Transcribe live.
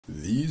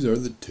These are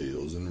the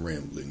tales and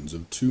ramblings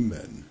of two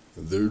men,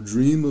 their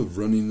dream of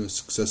running a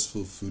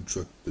successful food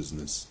truck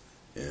business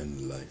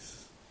and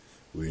life.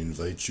 We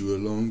invite you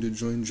along to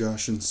join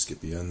Josh and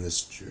Skippy on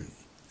this journey.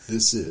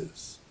 This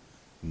is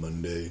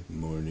Monday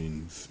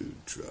Morning Food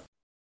Truck.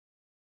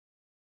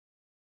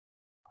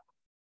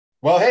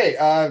 Well, hey,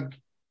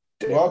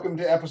 welcome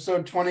to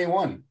episode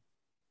 21.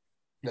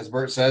 As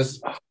Bert says,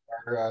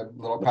 our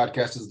little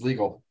podcast is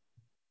legal.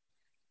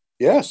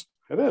 Yes,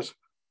 it is.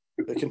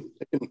 They can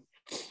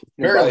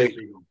Barely buy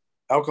legal.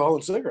 alcohol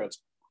and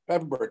cigarettes.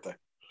 Happy birthday.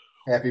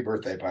 Happy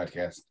birthday,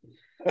 podcast.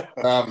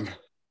 What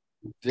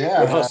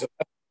Yeah. else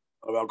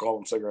of alcohol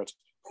and cigarettes?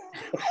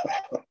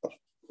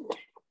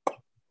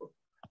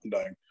 I'm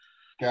dying.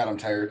 God, I'm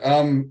tired.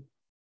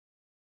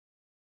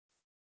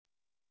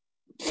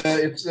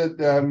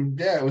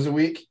 It was a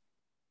week.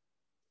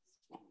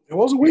 It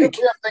was a We week.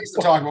 have things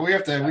to talk about. We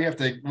have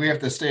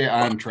to stay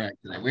on track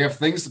today. We have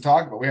things to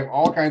talk about. We have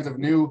all kinds of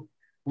new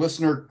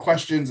listener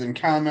questions and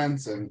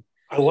comments, and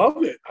I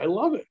love it. I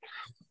love it.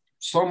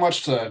 so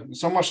much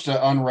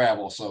to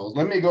unravel. So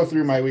let me go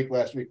through my week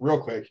last week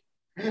real quick.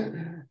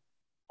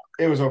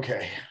 It was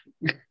okay.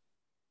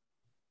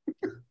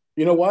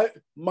 You know what?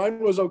 Mine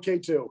was okay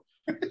too.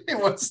 It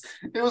was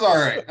all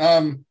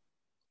right.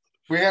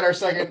 We had our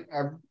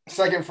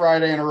second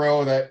Friday in a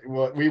row that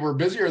we were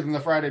busier than the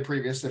Friday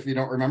previous. If you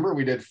don't remember,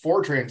 we did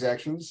 4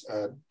 transactions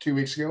 2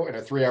 weeks ago in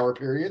a 3-hour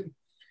period.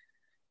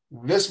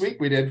 This week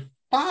we did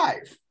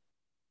 5.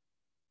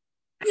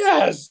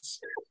 Yes.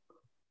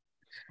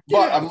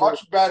 But a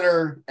much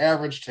better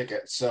average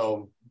ticket.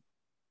 So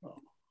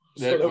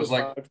It was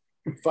like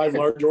five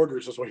large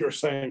orders, is what you were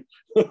saying.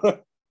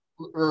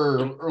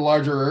 or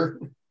larger.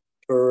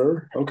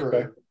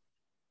 Okay.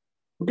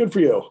 Good for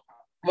you.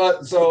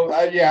 But so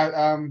I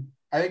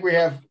think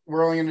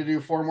we're only going to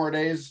do 4 more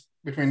days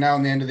between now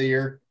and the end of the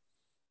year.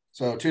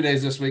 So 2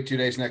 days this week, 2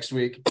 days next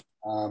week.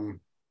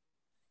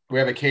 We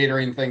have a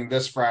catering thing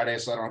this Friday,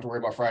 so I don't have to worry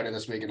about Friday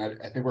this week. And I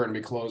think we're going to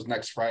be closed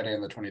next Friday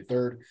on the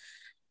 23rd.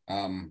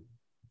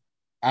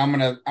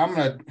 I'm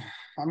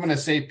gonna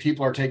say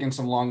people are taking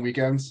some long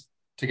weekends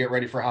to get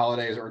ready for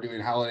holidays or doing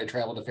holiday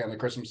travel to family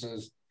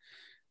Christmases.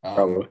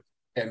 Probably.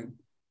 And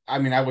I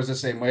mean, I was the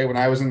same way when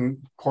I was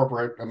in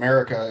corporate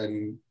America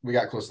and we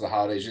got close to the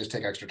holidays. You just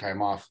take extra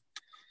time off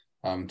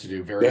to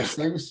do various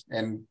things.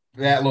 And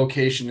that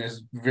location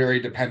is very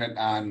dependent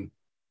on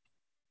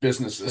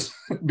businesses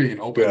being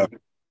open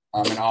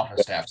and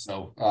office staff.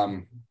 So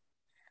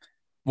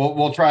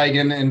we'll try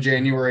again in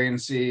January and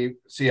see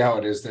how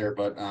it is there.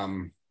 But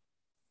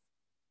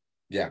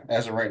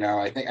as of right now,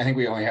 I think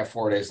we only have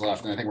 4 days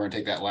left, and I think we're gonna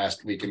take that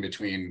last week in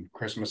between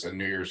Christmas and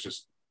New Year's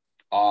just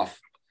off.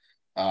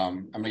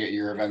 I'm gonna get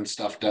year event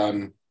stuff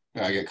done.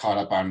 I get caught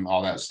up on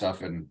all that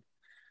stuff and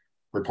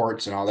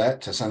reports and all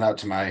that to send out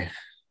to my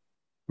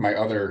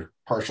other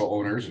partial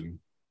owners and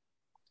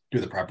do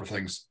the proper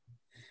things.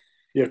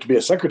 You have to be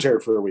a secretary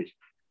for a week.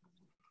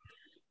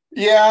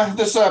 Yeah,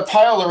 this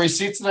pile of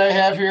receipts that I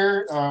have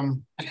here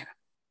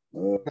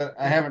that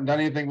I haven't done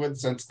anything with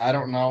since I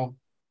don't know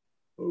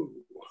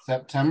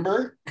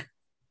September.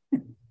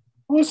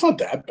 Well, it's not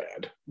that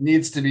bad.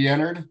 Needs to be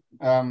entered.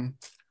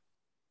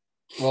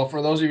 Well,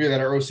 for those of you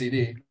that are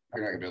OCD,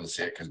 you're not gonna be able to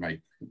see it because my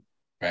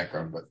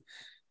background, but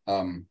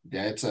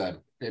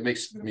it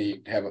makes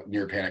me have a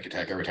near panic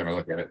attack every time I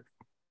look at it.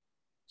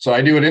 So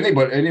I do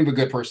what any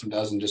good person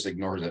does and just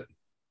ignores it.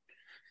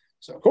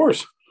 So Of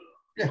course.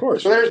 yeah, Of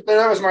course. So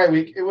that was my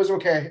week. It was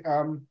okay.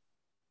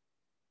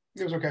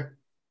 It was okay.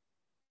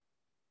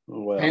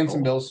 Well, Paying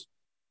some bills.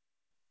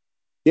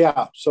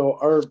 Yeah.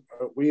 So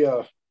we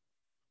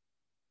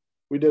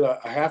did a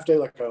half day,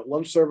 like a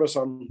lunch service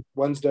on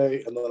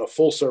Wednesday, and then a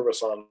full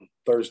service on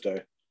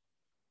Thursday.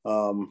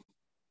 Full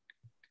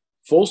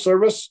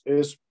service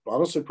is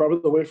honestly probably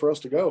the way for us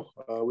to go.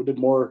 We did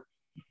more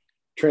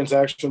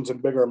transactions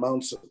and bigger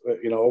amounts,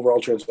 overall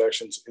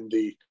transactions in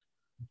the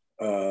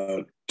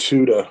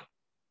 2 to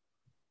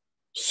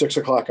 6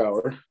 o'clock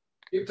hour.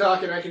 Keep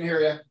talking. I can hear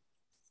you.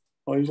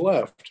 Oh, he's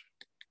left.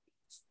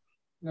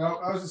 No,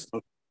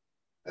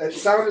 it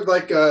sounded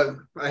like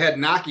I had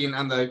knocking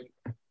on the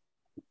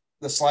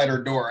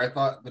slider door. I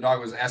thought the dog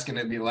was asking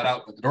to be let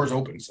out, but the door's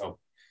open, so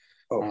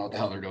I don't know what the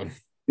hell they're doing.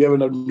 You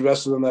haven't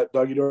invested in that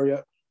doggy door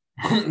yet?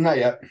 Not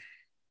yet.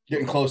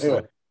 Getting close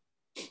anyway.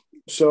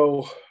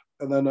 So,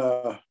 and then,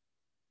 so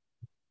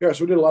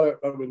we did a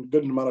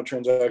good amount of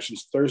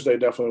transactions. Thursday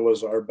definitely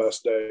was our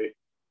best day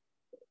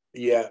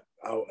yet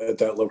out at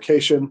that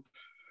location.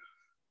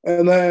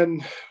 And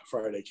then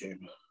Friday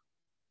came.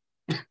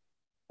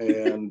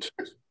 And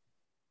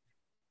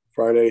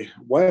Friday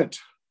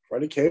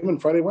came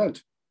and Friday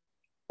went.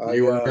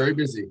 You were very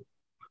busy.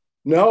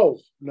 No,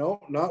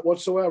 not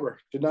whatsoever.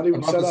 Did not even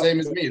About set the up. same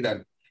as me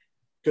then.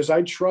 Because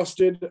I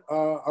trusted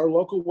our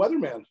local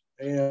weatherman.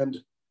 And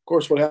of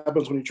course, what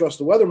happens when you trust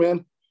the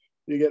weatherman,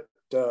 you get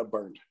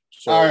burned.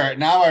 So, all right,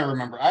 now I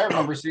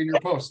remember seeing your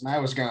post, and I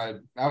was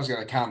gonna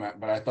comment,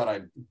 but I thought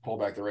I'd pull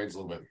back the reins a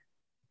little bit.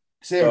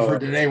 Save it for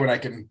today when I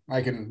can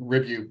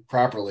rib you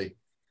properly.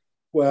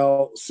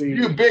 Well, see,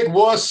 you big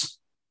wuss.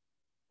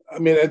 I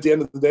mean, at the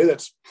end of the day,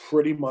 that's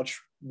pretty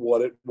much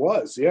what it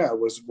was. Yeah, it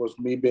was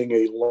me being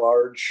a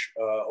large,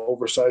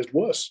 oversized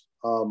wuss.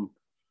 I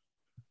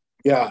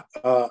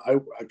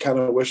kind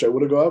of wish I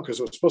would have go out because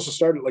it was supposed to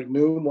start at like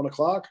noon, 1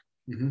 o'clock,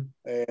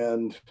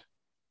 and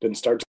didn't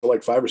start till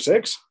like 5 or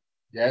 6.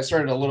 Yeah, it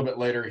started a little bit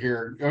later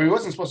here. I mean, it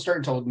wasn't supposed to start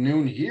until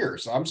noon here,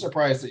 so I'm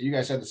surprised that you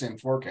guys had the same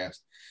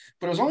forecast.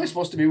 But it was only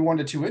supposed to be 1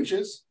 to 2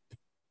 inches.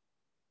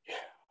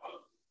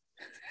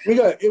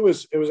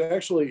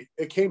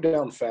 It came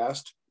down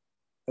fast,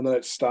 and then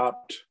it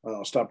stopped.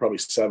 Stopped probably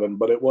 7,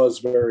 but it was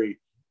very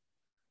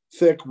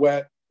thick,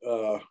 wet.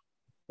 It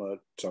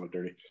sounded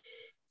dirty.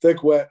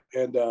 Thick, wet,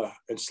 and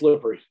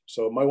slippery.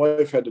 So my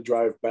wife had to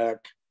drive back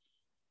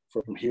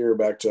from here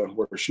back to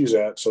where she's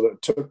at. So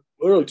that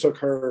literally took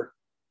her.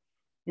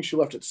 I think she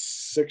left at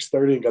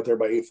 6:30 and got there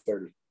by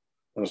 8:30,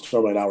 and it's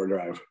normally an hour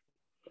drive.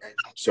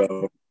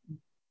 So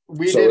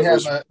we did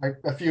have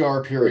a few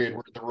hour period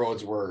where the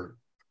roads were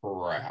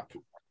crap,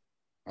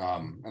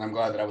 and I'm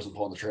glad that I wasn't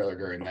pulling the trailer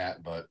during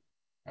that. But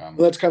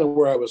that's kind of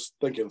where I was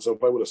thinking. So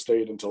if I would have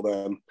stayed until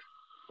then.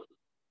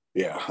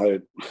 Yeah,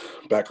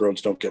 back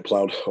roads don't get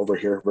plowed over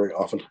here very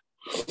often.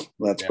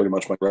 That's pretty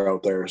much my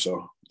route there.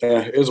 So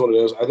it is what it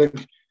is. I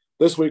think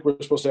this week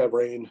we're supposed to have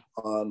rain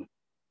on,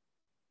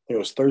 it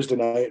was Thursday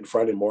night and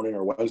Friday morning,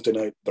 or Wednesday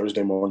night,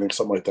 Thursday morning,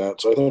 something like that.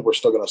 So I think we're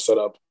still going to set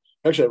up.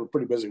 Actually, I have a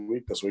pretty busy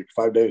week this week,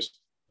 5 days.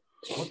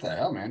 What the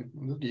hell, man?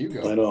 Look at you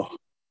go. I know.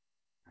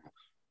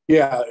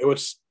 Yeah,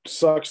 what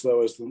sucks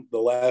though is the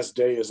last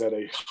day is at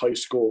a high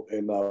school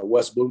in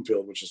West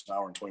Bloomfield, which is an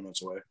hour and 20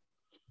 minutes away,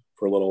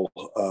 for a little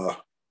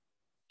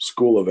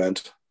school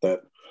event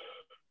that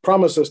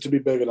promises to be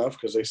big enough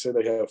because they say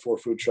they have 4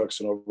 food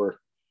trucks and over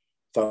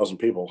 1,000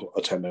 people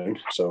attending.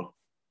 So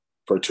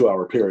for a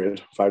 2-hour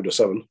period, 5 to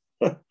 7.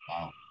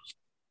 Wow.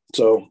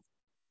 So,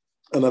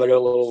 and then I got a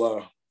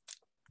little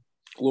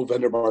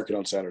vendor market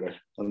on Saturday,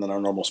 and then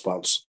our normal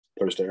spots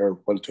Wednesday,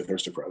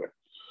 Thursday, Friday.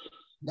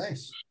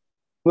 Nice.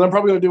 And I'm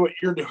probably going to do what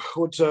you're doing.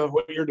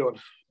 What you're doing.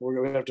 We're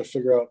going to have to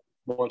figure out.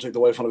 We want to take the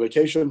wife on a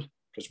vacation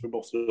because we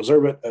both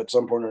deserve it at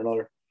some point or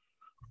another.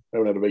 I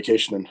haven't had a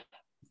vacation in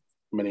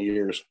many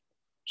years.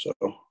 So,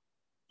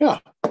 yeah.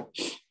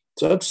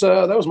 So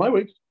that was my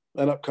week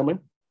and upcoming.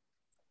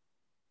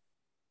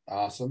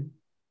 Awesome.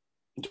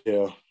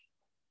 Yeah.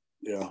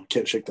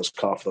 Can't shake this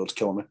cough, though. It's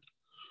killing me.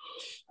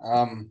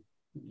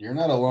 You're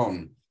not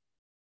alone.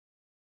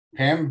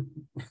 Pam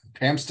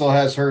still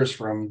has hers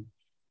from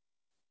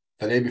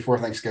the day before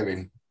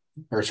Thanksgiving.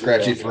 Her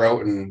scratchy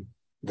throat and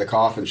the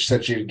cough, and she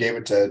said she gave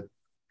it to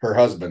her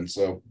husband.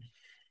 So,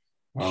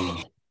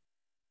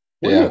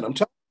 yeah, I'm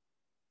telling.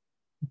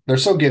 They're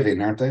so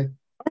giving, aren't they?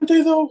 Aren't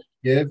they though?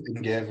 Give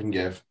and give and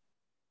give.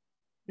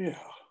 Yeah,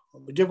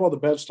 they give all the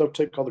bad stuff,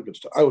 take all the good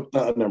stuff.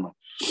 Never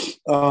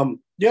mind.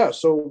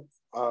 So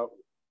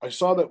I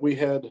saw that we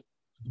had.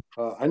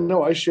 I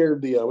know I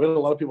shared we had a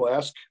lot of people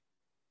ask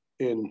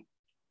in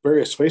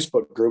various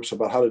Facebook groups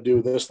about how to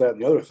do this, that,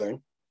 and the other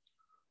thing,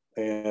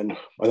 and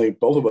I think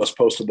both of us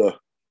posted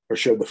or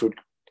shared the food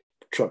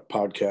truck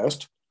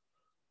podcast.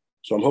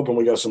 So I'm hoping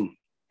we got some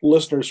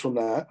listeners from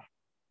that.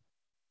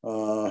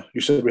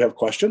 You said we have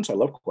questions. I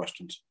love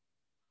questions.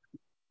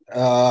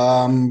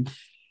 Well,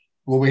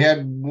 we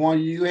had one.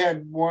 You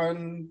had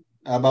one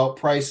about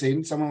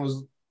pricing. Someone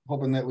was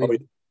hoping that we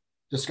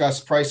discuss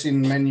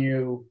pricing,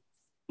 menu.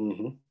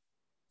 Mm-hmm.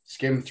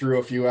 Skim through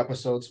a few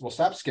episodes. Well,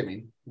 stop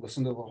skimming.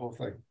 Listen to the whole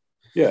thing.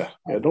 Yeah.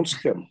 Don't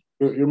skim.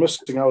 You're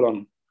missing out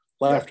on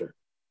laughter.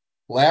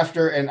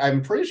 And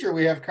I'm pretty sure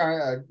we have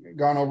kind of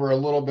gone over a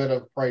little bit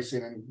of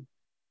pricing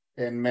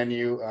and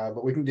menu,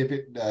 but we can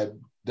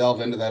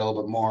delve into that a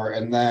little bit more.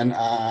 And then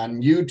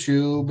on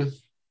YouTube,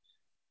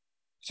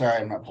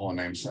 sorry, I'm not pulling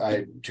names.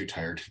 I'm too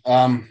tired.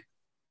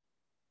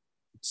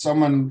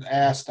 Someone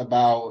asked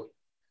about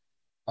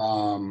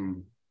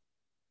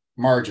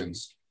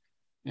margins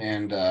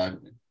and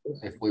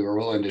if we were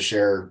willing to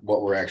share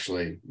what we're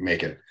actually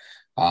making.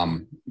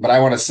 But I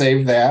want to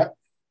save that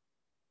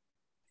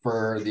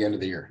for the end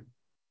of the year.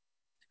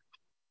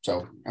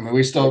 So, I mean,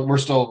 we're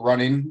still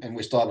running and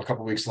we still have a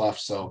couple weeks left.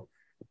 So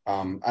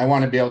I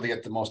want to be able to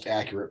get the most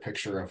accurate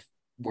picture of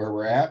where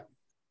we're at.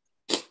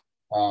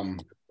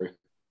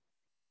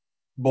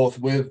 Both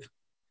with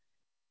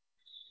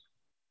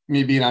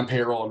me being on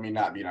payroll and me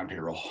not being on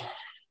payroll.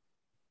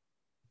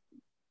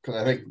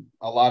 Because I think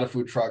a lot of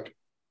food truck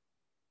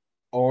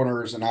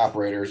owners and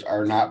operators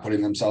are not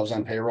putting themselves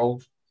on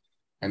payroll,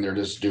 and they're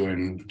just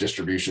doing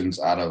distributions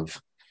out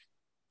of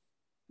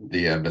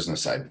the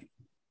business side.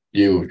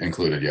 You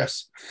included,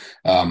 yes.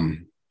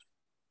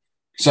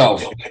 So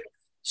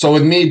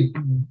with me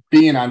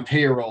being on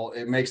payroll,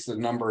 it makes the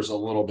numbers a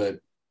little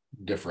bit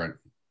different.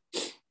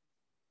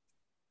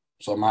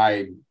 So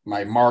my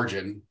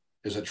margin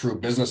is a true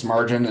business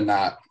margin and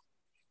not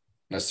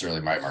necessarily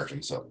my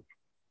margin. So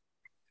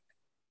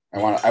I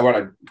want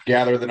to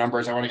gather the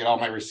numbers. I want to get all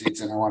my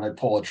receipts and I want to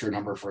pull a true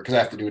number because I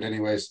have to do it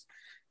anyways.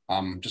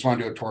 Just want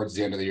to do it towards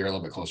the end of the year, a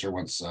little bit closer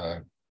once.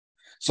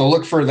 So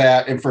look for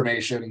that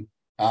information.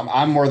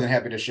 I'm more than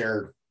happy to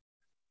share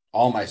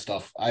all my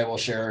stuff. I will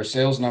share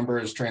sales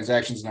numbers,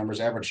 transactions numbers,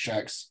 average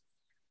checks,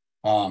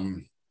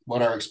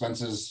 what our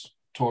expenses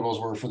totals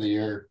were for the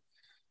year.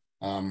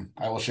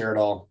 I will share it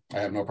all. I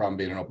have no problem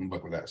being an open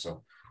book with that.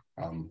 So,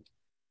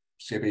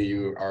 Skippy,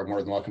 you are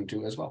more than welcome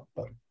to as well.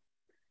 But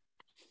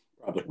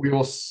Probably. we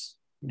will.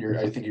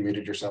 I think you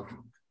muted yourself.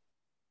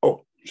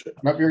 Oh, shit.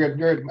 Nope, you're good.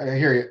 You're good. I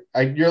hear you.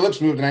 Your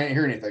lips moved and I didn't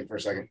hear anything for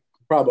a second.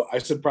 Probably. I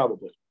said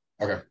probably.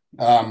 Okay.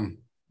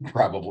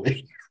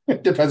 Probably.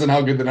 It depends on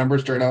how good the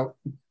numbers turn out.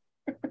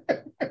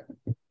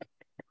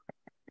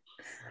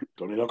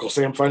 Don't need Uncle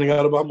Sam finding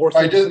out about more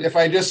things. If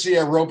I just see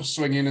a rope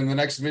swinging in the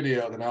next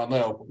video, then I'll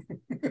know.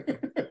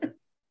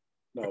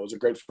 No, it was a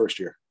great first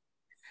year.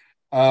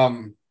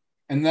 And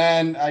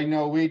then I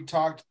know we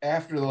talked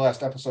after the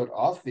last episode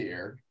off the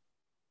air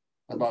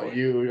about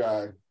you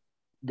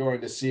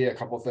going to see a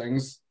couple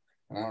things.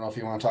 And I don't know if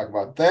you want to talk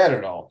about that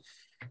at all.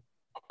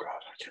 Oh, God,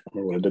 I can't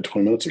remember what I did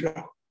 20 minutes ago.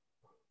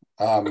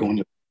 Going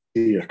to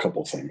see a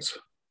couple things.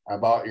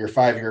 About your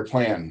 5-year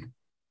plan.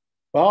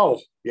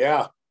 Oh,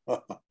 yeah.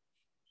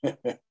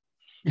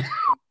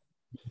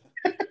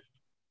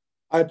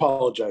 I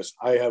apologize.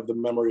 I have the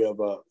memory of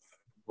I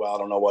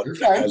don't know what.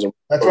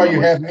 That's why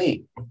you have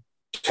me.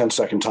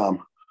 10-second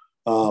Tom.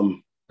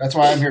 That's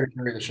why I'm here to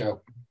carry the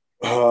show.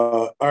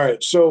 All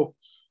right. So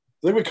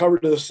I think we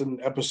covered this in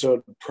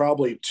episode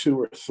probably 2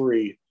 or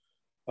 3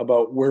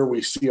 about where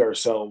we see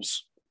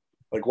ourselves.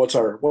 Like what's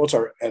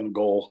our end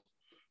goal?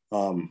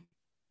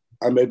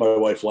 I made my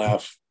wife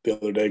laugh the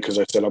other day because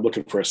I said I'm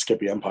looking for a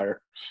Skippy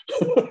empire.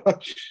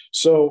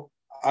 So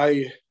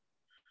in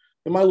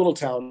my little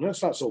town,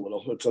 it's not so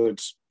little.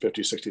 It's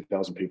 50,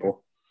 60,000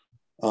 people.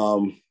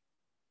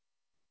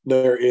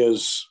 There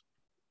is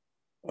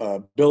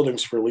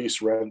buildings for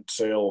lease, rent,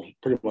 sale,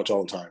 pretty much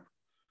all the time.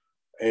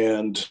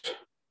 And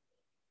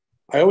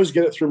I always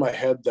get it through my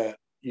head that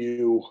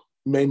you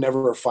may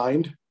never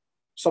find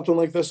something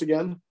like this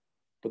again,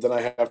 but then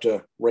I have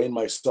to rein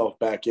myself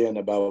back in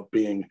about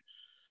being,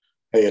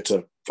 hey, it's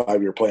a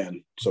 5-year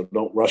plan, so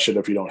don't rush it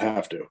if you don't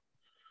have to.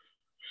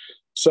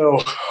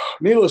 So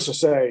needless to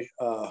say,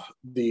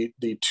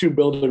 the 2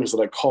 buildings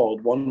that I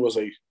called, one was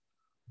a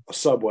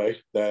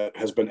Subway that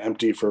has been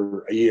empty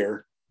for a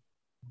year.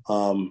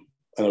 And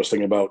I was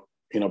thinking about,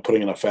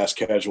 putting in a fast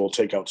casual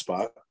takeout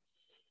spot.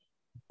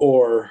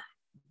 Or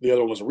the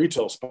other one was a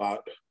retail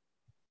spot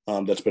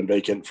that's been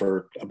vacant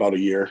for about a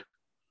year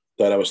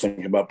that I was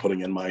thinking about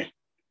putting in my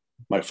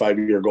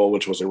 5-year goal,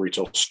 which was a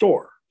retail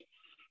store.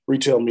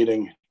 Retail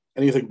meaning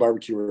anything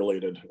barbecue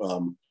related.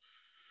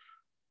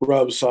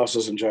 Rubs,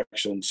 sauces,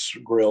 injections,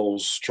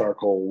 grills,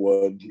 charcoal,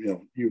 wood.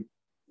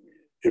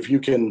 If you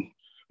can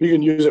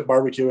use it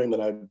barbecuing,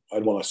 then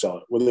I'd want to sell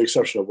it, with the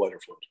exception of lighter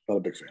fluid. Not a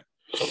big fan.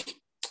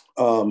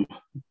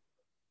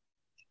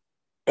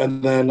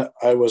 And then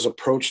I was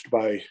approached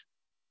by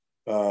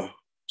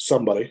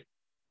somebody,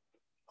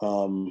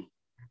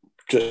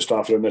 just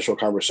off an initial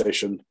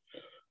conversation,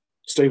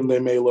 stating they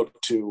may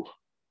look to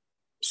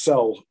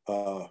sell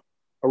a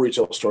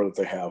retail store that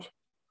they have.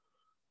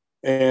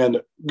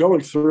 And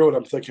going through it,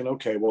 I'm thinking,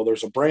 okay, well,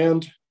 there's a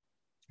brand.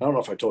 I don't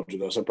know if I told you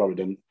this. I probably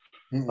didn't.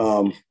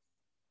 Mm-hmm.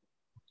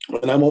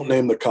 And I won't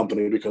name the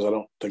company because I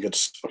don't think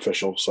it's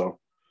official. So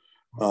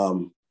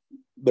we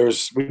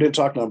didn't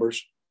talk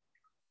numbers,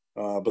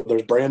 but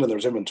there's brand and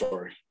there's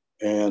inventory.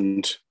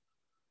 And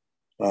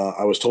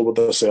I was told what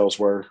the sales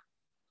were.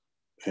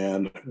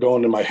 And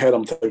going in my head,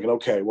 I'm thinking,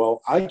 okay,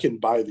 well, I can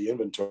buy the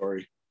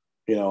inventory,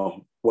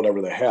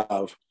 whatever they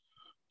have.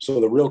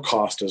 So the real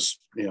cost is,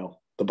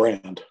 the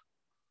brand.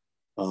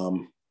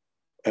 And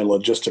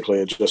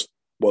logistically, it just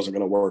wasn't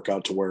going to work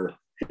out to where,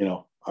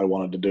 I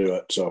wanted to do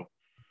it. So,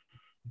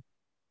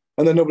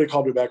 and then nobody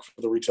called me back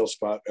for the retail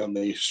spot and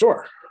the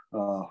store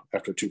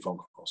after 2 phone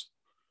calls.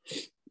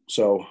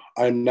 So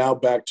I'm now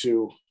back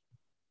to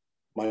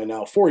my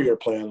now 4-year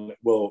plan. It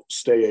will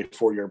stay a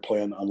 4-year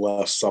plan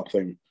unless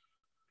something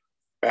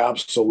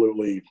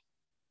absolutely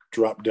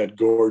drop dead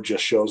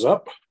gorgeous shows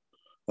up.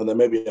 And then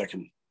maybe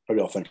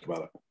I'll think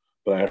about it,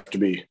 but I have to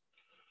be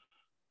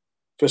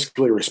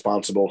fiscally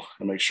responsible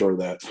and make sure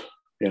that,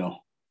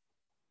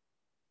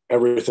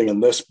 everything in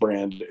this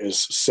brand is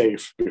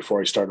safe before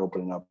I start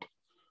opening up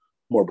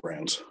more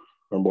brands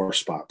or more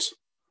spots.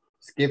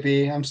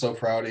 Skippy, I'm so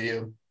proud of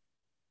you.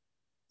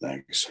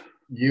 Thanks.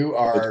 You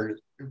are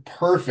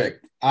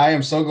perfect. I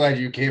am so glad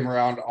you came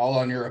around all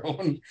on your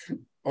own,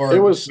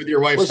 or with your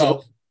wife's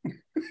help.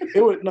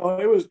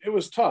 It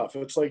was tough.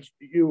 It's like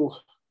the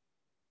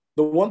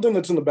one thing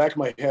that's in the back of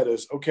my head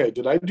is, okay,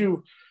 did I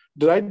do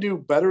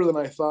better than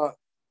I thought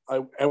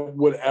I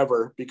would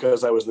ever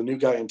because I was the new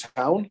guy in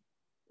town,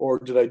 or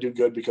did I do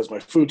good because my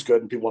food's good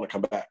and people want to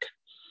come back?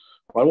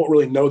 Well, I won't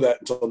really know that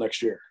until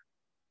next year,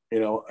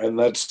 and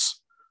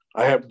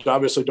I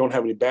obviously don't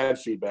have any bad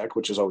feedback,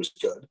 which is always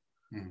good,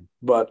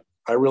 but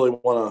I really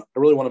want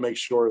to make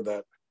sure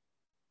that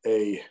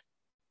a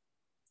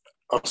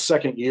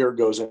second year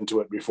goes into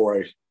it before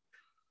I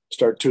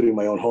start tooting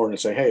my own horn and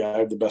say, hey, I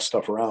have the best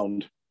stuff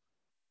around.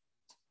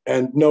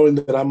 And knowing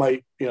that I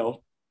might,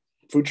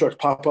 food trucks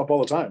pop up all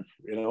the time,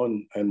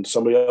 and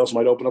somebody else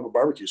might open up a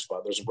barbecue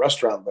spot. There's a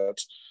restaurant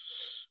that's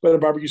been a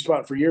barbecue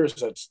spot for years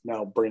that's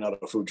now bringing out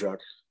a food truck,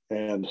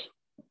 and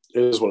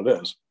it is what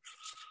it is.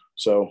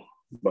 So,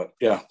 but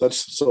yeah,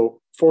 that's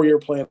so 4-year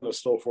plan is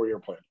still a 4-year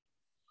plan,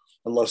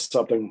 unless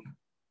something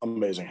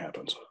amazing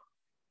happens.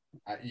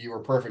 You were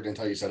perfect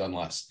until you said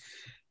unless.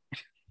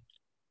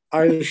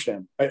 I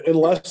understand.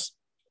 Let's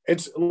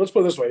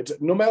put it this way. It's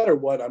no matter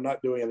what, I'm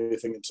not doing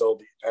anything until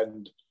the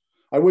end.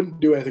 I wouldn't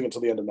do anything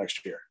until the end of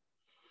next year.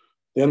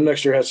 The end of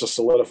next year has to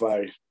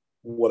solidify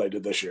what I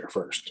did this year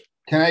first.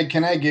 Can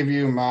I give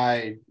you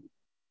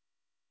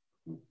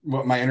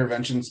what my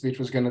intervention speech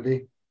was going to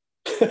be?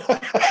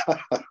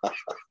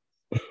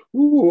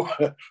 Ooh.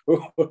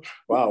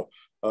 Wow.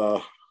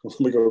 Let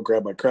me go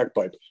grab my crack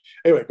pipe.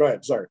 Anyway, go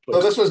ahead. Sorry. Please.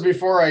 So this was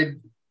before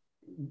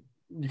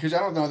because I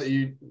don't know that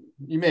you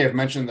may have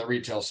mentioned the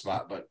retail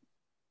spot, but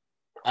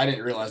I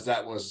didn't realize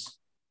that was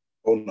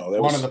one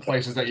of the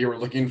places that you were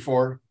looking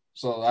for.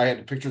 So I had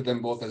to picture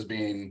them both as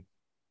being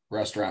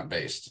restaurant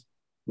based.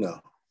 No,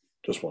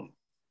 just one.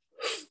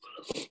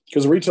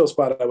 Because the retail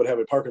spot, I would have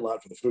a parking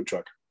lot for the food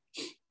truck.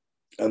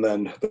 And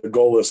then the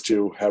goal is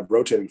to have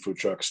rotating food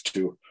trucks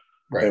to,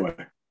 right. Anyway,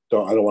 I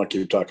don't want to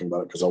keep talking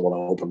about it because I want to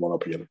open one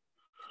up again.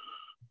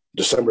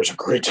 December is a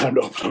great time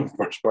to open up a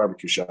first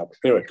barbecue shop.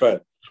 Anyway, go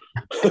ahead.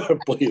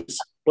 Please.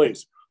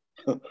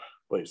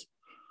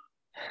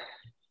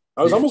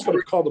 I was almost going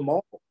to call the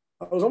mall.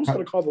 I was almost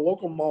going to call the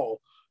local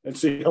mall and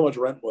see how much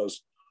rent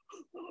was.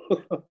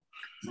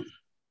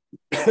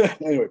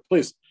 Anyway,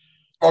 please.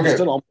 Okay.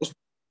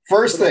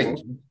 First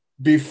thing,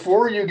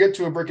 before you get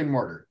to a brick and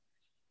mortar,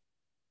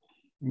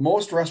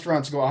 most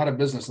restaurants go out of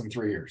business in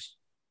 3 years.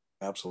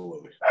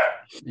 Absolutely.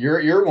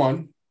 You're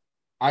one.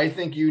 I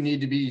think you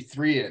need to be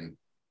 3 in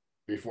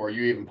before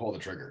you even pull the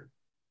trigger.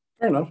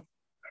 Fair enough.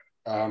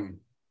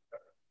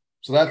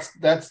 So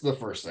that's the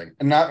first thing.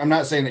 And I'm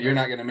not saying that you're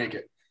not going to make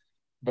it,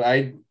 but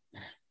I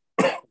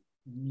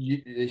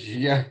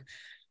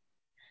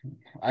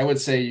would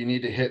say you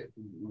need to hit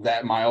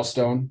that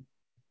milestone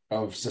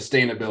of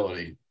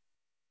sustainability.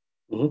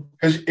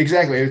 Because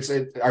exactly, is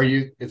it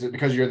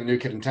because you're the new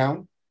kid in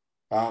town?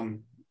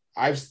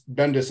 I've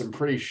been to some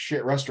pretty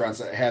shit restaurants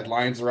that had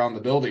lines around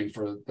the building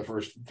for the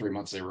first 3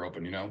 months they were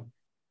open,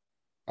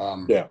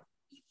 Yeah.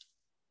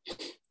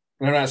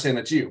 And I'm not saying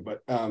that's you,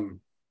 but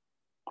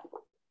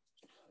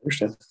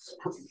understand.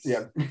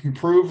 Yeah,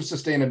 prove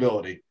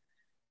sustainability,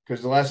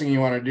 because the last thing you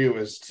want to do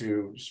is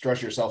to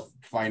stress yourself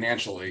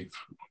financially,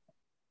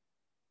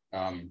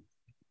 and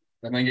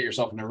then get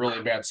yourself in a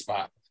really bad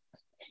spot.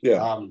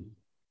 Yeah.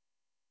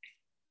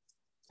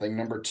 Thing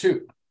number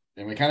 2,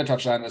 and we kind of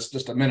touched on this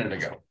just a minute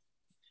ago.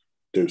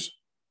 Deuce.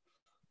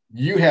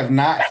 You have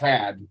not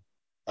had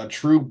a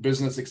true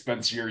business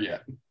expense year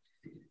yet.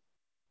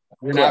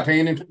 You're not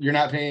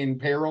paying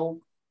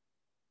payroll.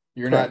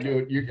 You're Correct. not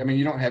doing.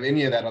 You don't have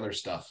any of that other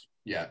stuff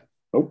yet.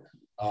 Nope.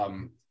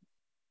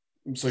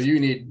 So you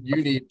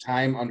need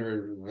time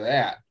under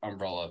that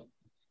umbrella.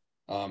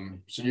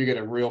 So you get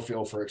a real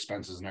feel for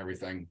expenses and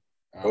everything.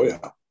 Oh yeah.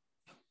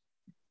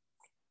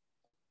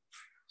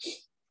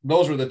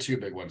 Those were the 2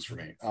 big ones for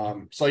me.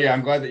 So yeah,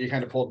 I'm glad that you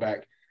kind of pulled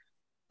back.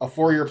 A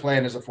 4-year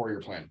plan is a 4-year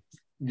plan.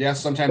 Yes,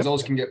 sometimes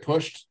those can get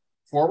pushed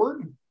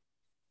forward,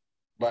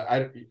 but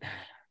I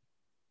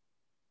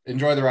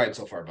enjoy the ride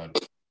so far, bud.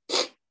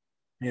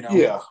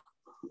 Yeah.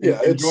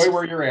 Enjoy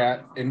where you're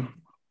at, and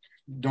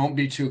don't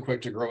be too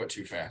quick to grow it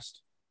too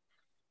fast.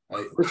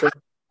 For sure.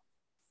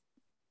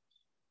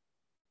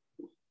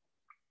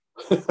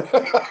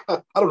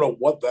 I don't know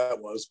what that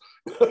was.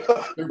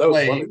 That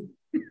was funny.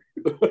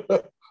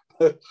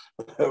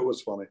 That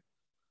was funny.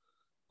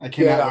 I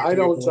cannot. Yeah, I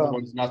don't.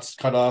 One's nuts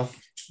cut off.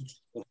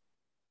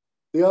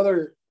 The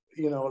other,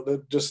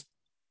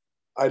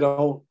 I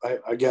don't. I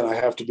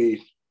have to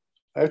be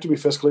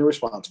fiscally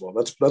responsible.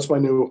 That's my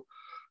new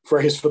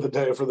phrase for the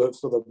day, for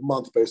the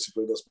month.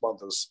 Basically, this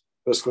month is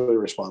fiscally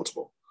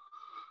responsible.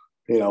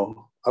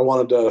 I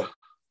wanted to.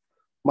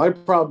 My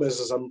problem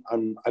is I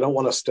don't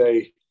want to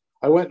stay.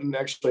 I went and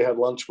actually had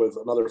lunch with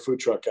another food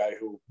truck guy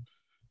who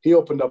he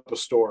opened up a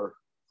store.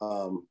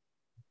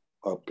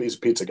 He's a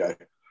pizza guy.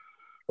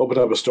 Opened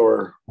up a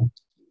store,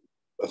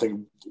 I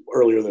think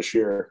earlier this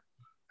year,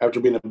 after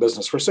being in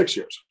business for 6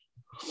 years.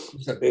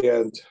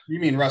 And you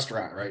mean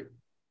restaurant, right?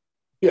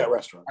 Yeah,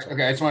 restaurant.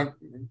 Okay, I just want,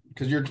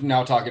 because you're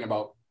now talking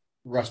about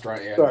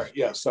restaurant.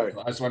 Sorry.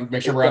 I just want to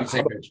make sure we're on the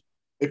same page.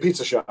 A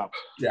pizza shop.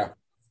 Yeah.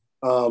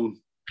 And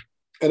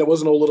it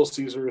wasn't a Little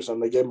Caesars,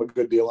 and they gave him a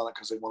good deal on it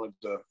because they wanted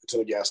it's in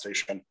a gas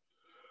station.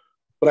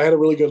 But I had a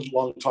really good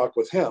long talk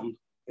with him.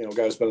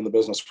 Guy's been in the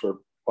business for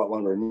a lot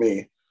longer than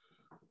me.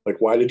 Like,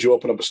 why did you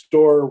open up a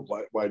store?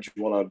 Why did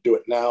you want to do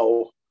it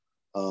now?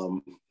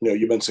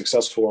 You've been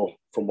successful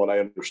from what I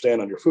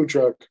understand on your food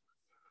truck.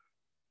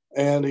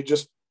 And it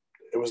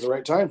was the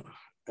right time.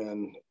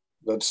 And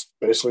that's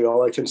basically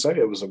all I can say.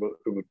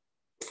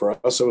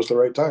 For us, it was the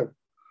right time.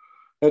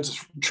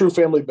 It's a true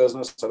family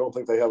business. I don't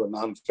think they have a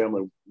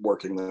non-family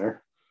working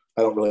there.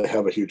 I don't really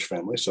have a huge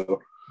family, so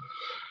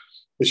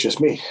it's just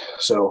me.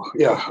 So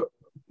yeah,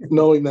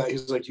 knowing that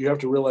he's like, you have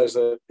to realize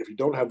that if you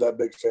don't have that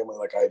big family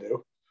like I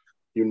do,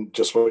 you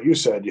just what you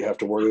said, you have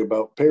to worry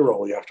about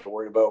payroll, you have to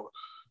worry about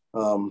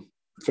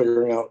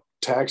figuring out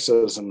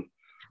taxes, and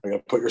you're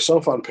gonna put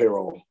yourself on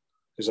payroll.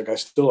 He's like, I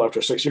still,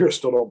 after 6 years,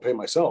 still don't pay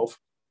myself.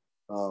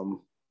 And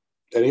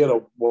he had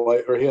a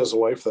wife, or he has a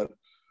wife that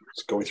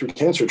is going through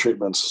cancer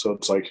treatments, so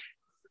it's like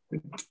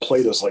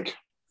plate is like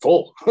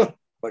full,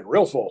 like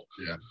real full.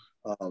 Yeah.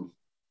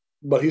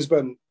 But he's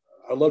been,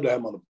 I'd love to have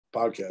him on the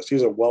podcast.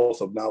 He's a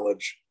wealth of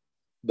knowledge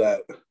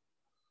that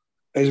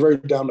he's very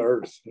down to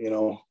earth. You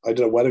know, I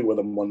did a wedding with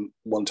him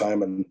one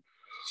time, and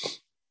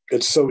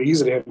it's so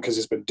easy to him because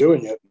he's been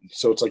doing it.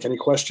 So it's like any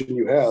question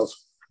you have,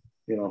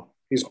 you know,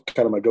 he's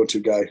kind of my go-to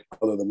guy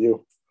other than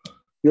you.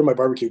 You're my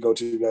barbecue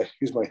go-to guy.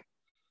 He's my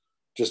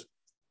just,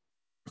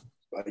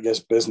 I guess,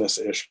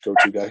 business-ish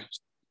go-to guy.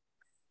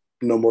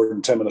 No more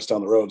than 10 minutes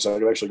down the road, so I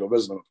could actually go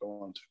visit him if I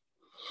wanted to.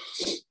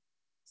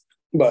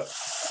 But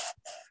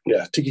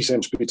yeah, Tiki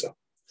Sam's Pizza.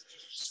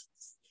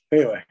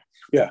 Anyway,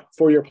 yeah,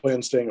 4-year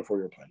plan, staying a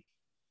 4-year plan.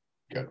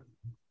 Good.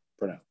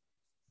 For now.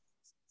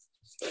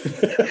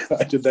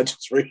 I did that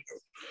just for you.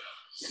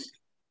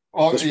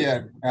 Oh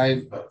yeah,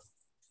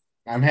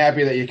 I'm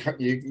happy that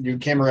you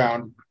came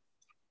around.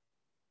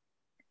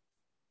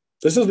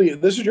 This is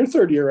your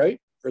 3rd year,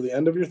 right? Or the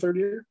end of your 3rd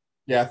year?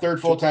 Yeah, 3rd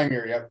full-time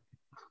year. Yep.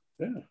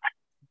 Yeah.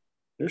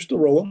 You're still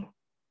rolling.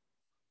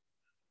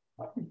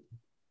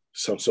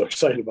 So I'm so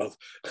excited about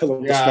the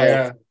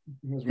smile.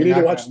 You need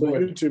to watch the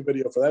YouTube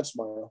video for that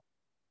smile.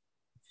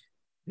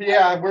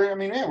 Yeah,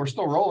 we're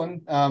still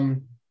rolling.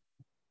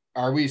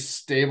 Are we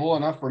stable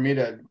enough for me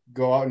to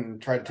go out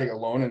and try to take a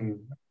loan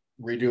and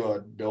redo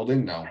a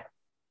building? No.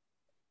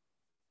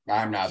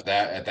 I'm not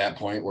at that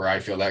point where I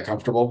feel that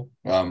comfortable.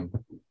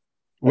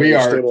 We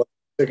are stable.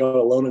 Take out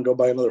a loan and go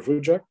buy another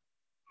food truck.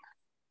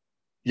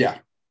 Yeah.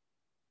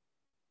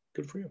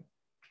 Good for you.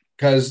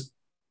 Because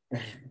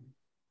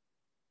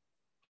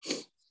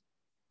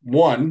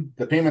one,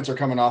 the payments are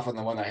coming off on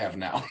the one I have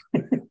now.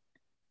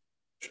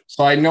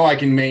 So I know I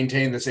can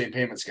maintain the same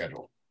payment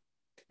schedule.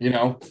 You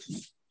know,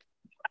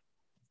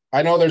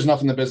 I know there's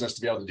enough in the business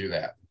to be able to do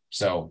that.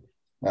 So,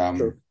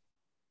 Sure.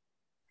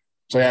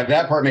 So yeah,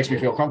 that part makes me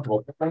feel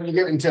comfortable. When you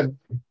get into,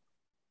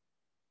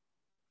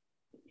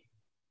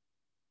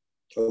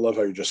 I love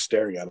how you're just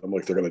staring at them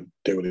like they're going to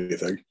do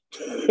anything.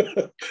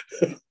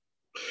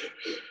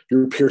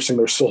 You're piercing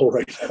their soul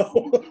right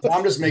now.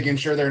 I'm just making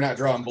sure they're not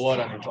drawing blood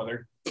on each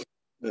other.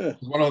 Yeah.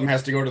 One of them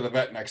has to go to the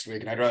vet next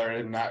week, and I'd rather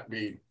it not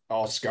be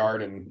all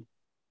scarred and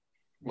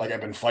like I've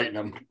been fighting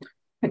him.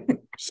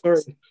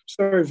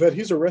 Sorry, vet.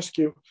 He's a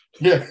rescue.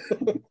 Yeah,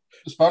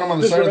 just found him on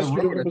the side of the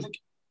road.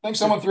 I think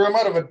someone threw him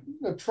out of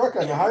a truck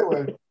on the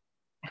highway.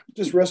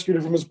 Just rescued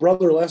him from his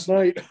brother last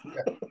night.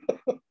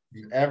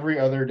 Every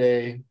other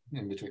day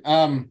in between.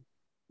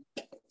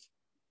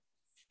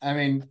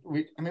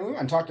 We went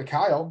and talked to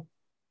Kyle.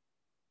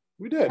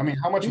 We did. I mean,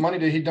 how much money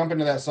did he dump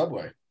into that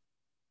subway?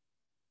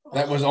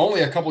 That was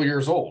only a couple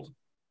years old.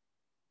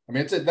 I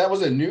mean, that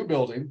was a new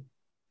building,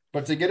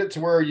 but to get it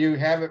to where you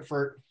have it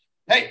for,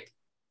 hey,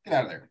 get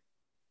out of there.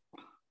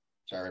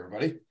 Sorry,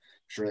 everybody. I'm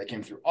sure that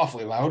came through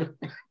awfully loud.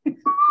 The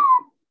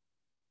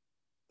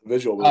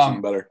visual was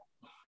even better.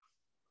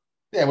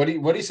 Yeah, what do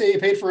you say he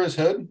paid for his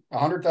hood?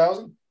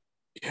 $100,000?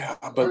 Yeah,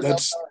 but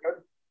that's.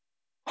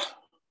 I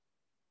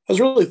was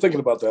really thinking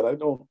about that. I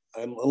don't,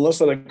 unless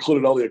that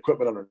included all the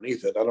equipment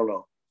underneath it. I don't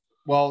know.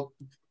 Well,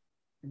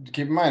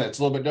 keep in mind it's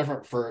a little bit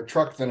different for a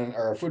truck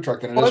or a food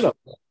truck than it is.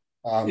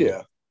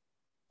 Yeah,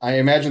 I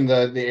imagine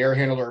the air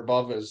handler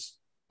above is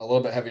a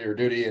little bit heavier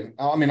duty, and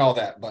I mean all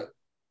that, but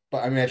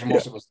I imagine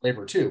most of it's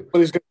labor too. But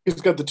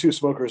he's got the 2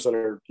 smokers that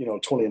are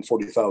 20 and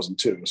 40,000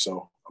 too.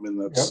 So I mean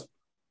that's. Yep.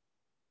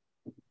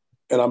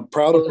 And I'm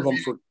proud of them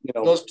for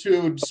those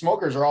 2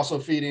 smokers are also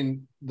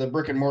feeding the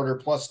brick and mortar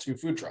plus 2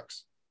 food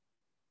trucks.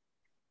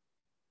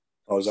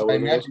 Oh, is that so what I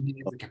imagine he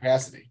needs the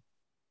capacity.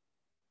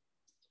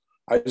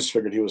 I just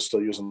figured he was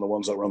still using the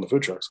ones that run the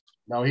food trucks.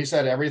 No, he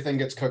said everything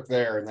gets cooked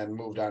there and then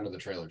moved on to the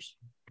trailers.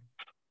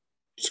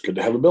 It's good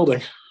to have a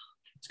building.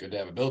 It's good to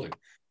have a building,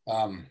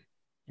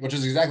 which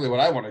is exactly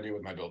what I want to do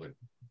with my building.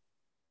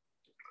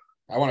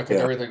 I want to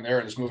cook everything there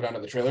and just move it on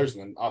to the trailers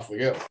and then off we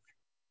go.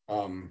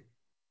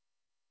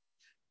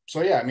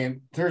 So yeah, I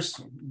mean,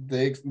 there's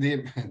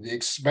the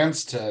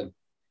expense to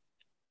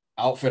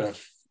outfit a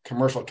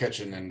commercial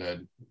kitchen and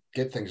to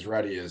get things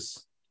ready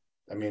is,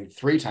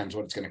 3 times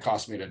what it's going to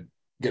cost me to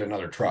get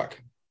another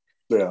truck.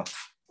 Yeah,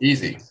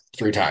 easy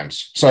 3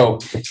 times. So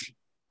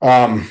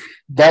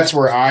that's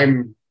where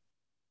I'm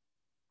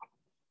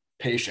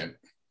patient.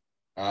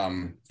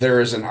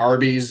 There is an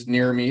Arby's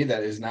near me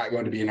that is not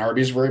going to be an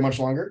Arby's very much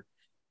longer.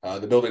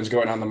 The building's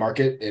going on the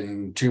market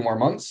in 2 more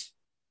months,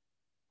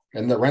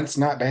 and the rent's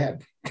not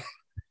bad.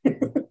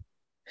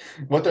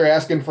 What they're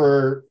asking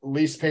for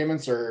lease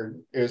payments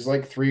is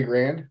like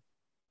 $3,000,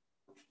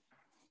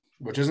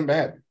 which isn't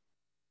bad.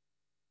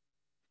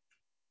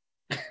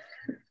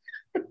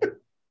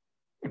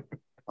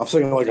 I'm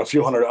thinking like a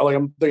few hundred.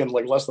 I'm thinking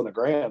like less than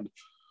 $1,000.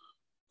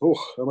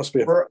 Oh, that must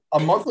be for a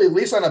monthly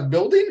lease on a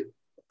building.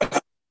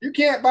 You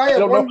can't buy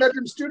a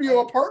one-bedroom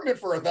studio apartment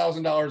for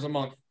 $1,000 a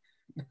month.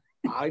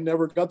 I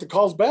never got the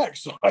calls back,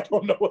 so I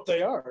don't know what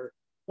they are.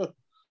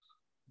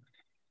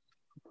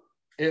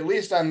 At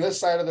least on this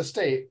side of the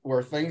state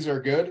where things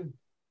are good.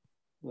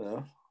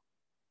 Yeah.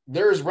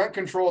 There's rent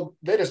controlled.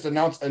 They just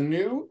announced a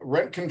new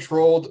rent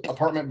controlled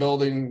apartment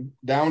building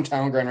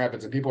downtown Grand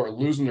Rapids, and people are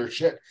losing their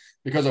shit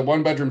because a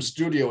one-bedroom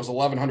studio is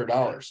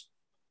 $1,100.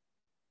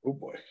 Oh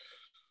boy.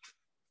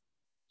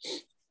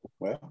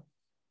 Well,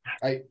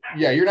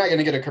 you're not going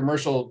to get a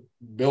commercial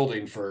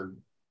building for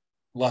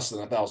less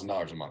than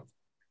 $1,000 a month.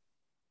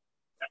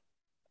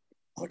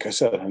 Like I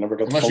said, I never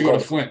got unless you go to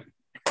Flint.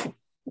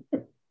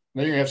 Then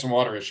you're gonna have some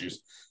water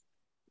issues.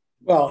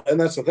 Well, and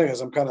that's the thing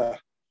is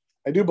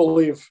I do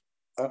believe,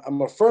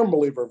 I'm a firm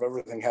believer of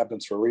everything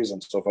happens for a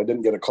reason. So if I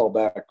didn't get a call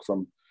back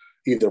from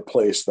either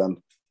place, then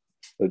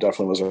there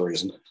definitely was a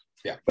reason.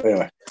 Yeah. But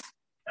anyway.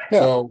 Yeah.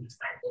 So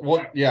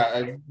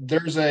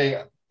there's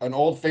an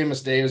old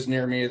famous Dave's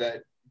near me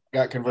that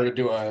got converted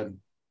to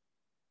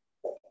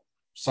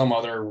some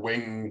other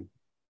wing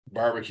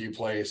barbecue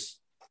place,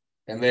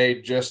 and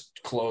they just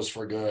closed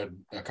for good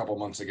a couple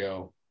months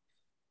ago.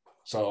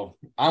 So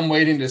I'm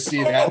waiting to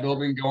see that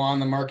building go on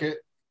the market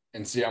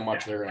and see how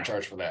much they're going to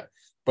charge for that.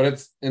 But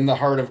it's in the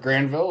heart of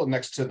Granville,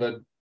 next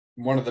to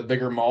one of the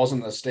bigger malls in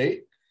the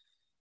state,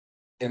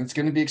 and it's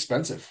going to be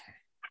expensive.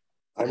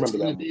 I remember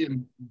that. It's going to be a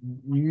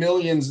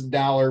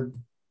millions-dollar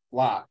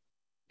lot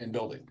in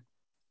building.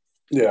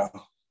 Yeah.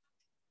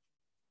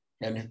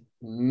 And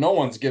no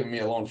one's giving me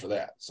a loan for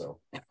that. So,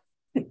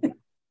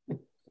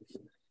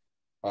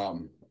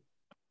 I'm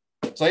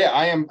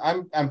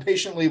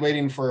patiently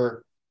waiting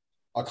for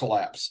a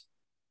collapse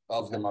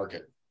of the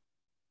market.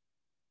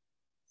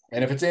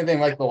 And if it's anything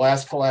like the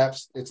last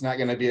collapse, it's not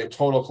going to be a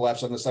total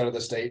collapse on the side of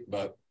the state,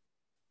 but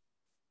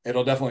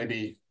it'll definitely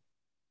be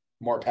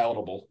more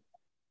palatable.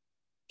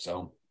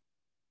 So,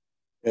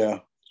 yeah,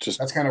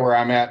 that's kind of where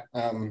I'm at.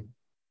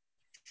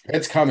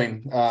 It's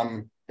coming.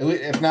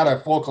 If not a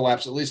full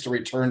collapse, at least a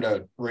return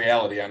to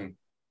reality on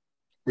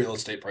real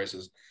estate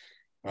prices.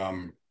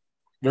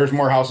 There's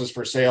more houses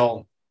for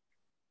sale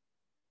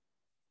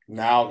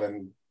now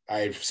than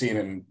I've seen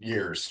in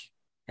years.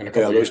 In a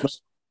couple of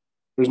years.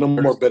 There's no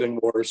more bidding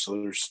wars.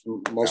 So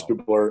most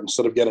people are,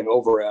 instead of getting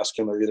over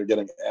asking, they're either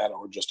getting at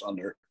or just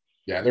under.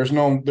 Yeah, there's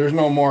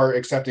no more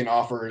accepting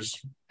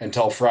offers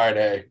until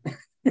Friday.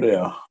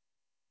 Yeah.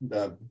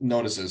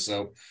 Notices.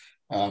 So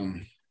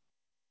I'm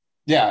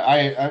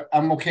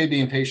okay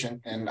being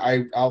patient, and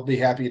I'll be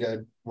happy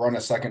to run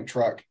a second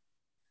truck.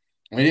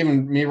 I mean,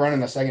 even me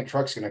running a second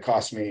truck is going to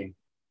cost me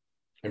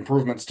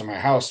improvements to my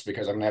house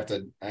because I have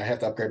to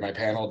upgrade my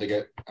panel to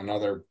get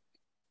another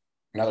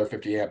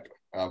 50 amp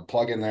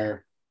plug in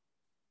there.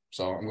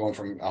 So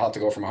I'll have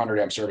to go from 100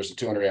 amp service to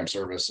 200 amp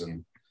service,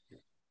 and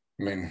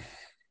I mean,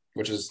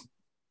 which is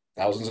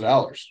thousands of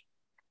dollars.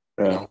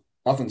 Yeah. You know,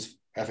 nothing's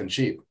effing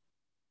cheap.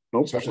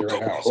 Nope. Especially right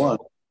now.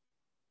 So.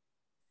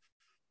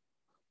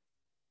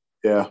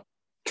 Yeah,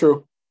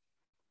 true.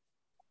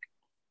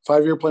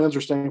 5-year plans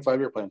are staying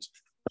 5-year plans.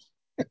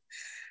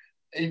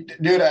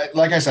 Dude,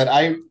 like I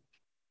said,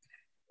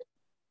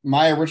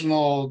 my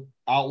original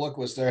outlook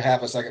was to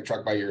have a second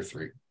truck by year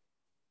 3,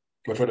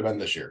 which would have been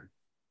this year.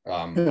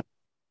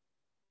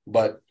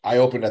 But I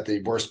opened at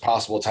the worst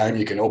possible time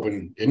you can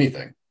open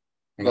anything.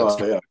 And that's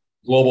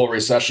global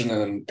recession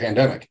and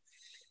pandemic.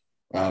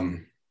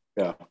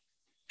 Yeah.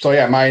 So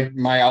yeah,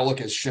 my outlook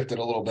has shifted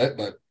a little bit,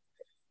 but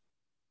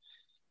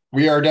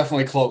we are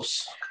definitely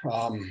close.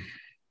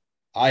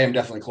 I am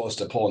definitely close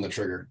to pulling the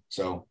trigger.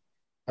 So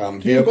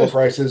vehicle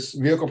prices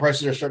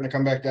are starting to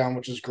come back down,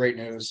 which is great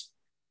news.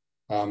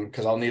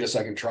 Because I'll need a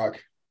second truck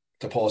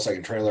to pull a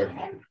second trailer.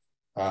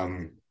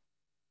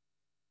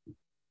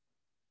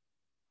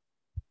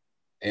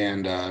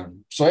 Things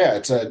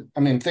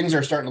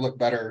are starting to look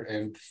better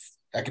and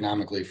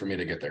economically for me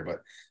to get there. But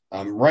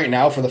right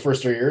now, for the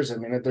first 3 years, I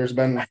mean, there's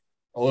been a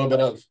little bit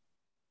of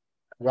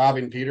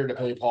robbing Peter to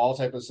pay Paul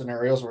type of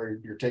scenarios where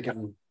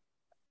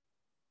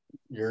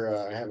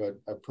I have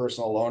a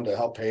personal loan to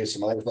help pay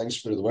some other things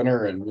through the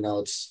winter. And,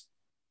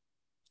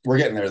 we're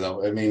getting there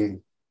though. I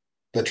mean,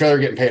 the trailer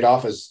getting paid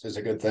off is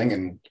a good thing.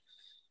 And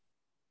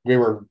we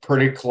were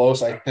pretty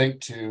close, I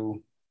think,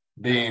 to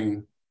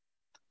being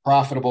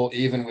profitable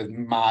even with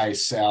my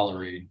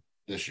salary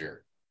this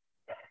year.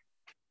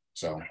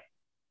 So,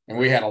 and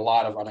we had a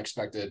lot of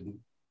unexpected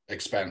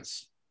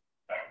expense.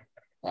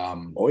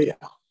 We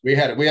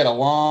had a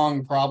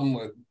long problem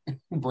with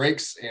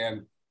brakes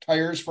and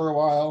tires for a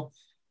while,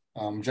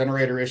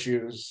 generator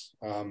issues.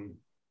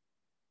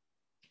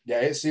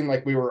 It seemed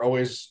like we were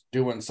always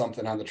doing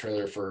something on the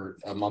trailer for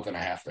a month and a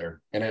half there.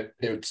 And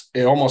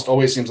it almost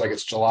always seems like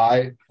it's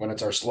July when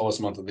it's our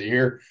slowest month of the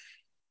year.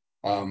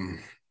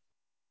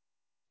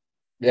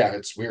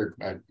 It's weird.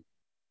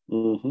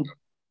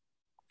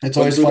 It's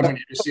always fun when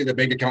you see the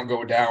bank account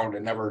go down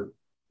and never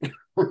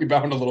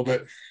rebound a little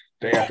bit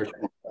day after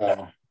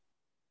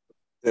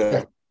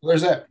day.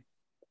 There's that.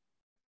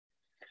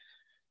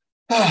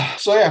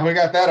 So we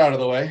got that out of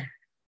the way.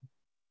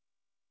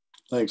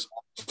 Thanks.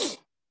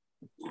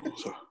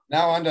 So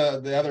Now on to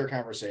the other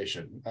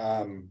conversation.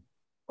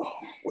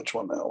 Which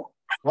one now?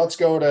 Let's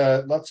go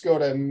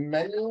to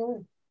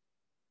menu.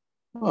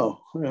 Oh,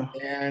 yeah.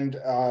 And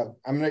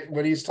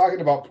when he's talking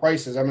about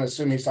prices, I'm gonna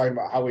assume he's talking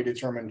about how we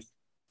determine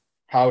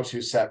how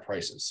to set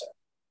prices.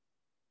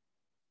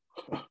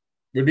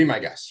 Would be my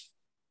guess.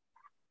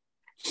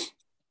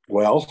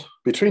 Well,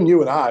 between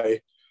you and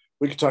I,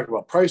 we could talk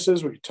about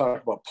prices. We could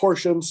talk about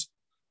portions.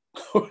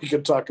 We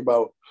could talk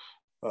about.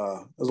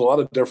 There's a lot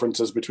of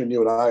differences between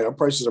you and I. Our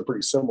prices are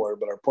pretty similar,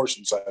 but our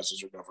portion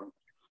sizes are different.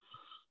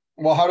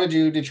 Well, how did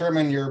you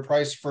determine your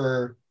price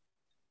for?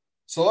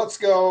 So let's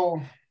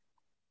go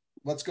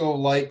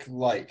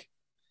like.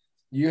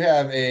 You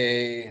have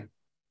a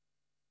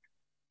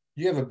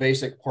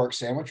basic pork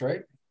sandwich,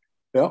 right?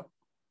 Yeah.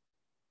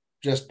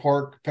 Just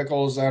pork,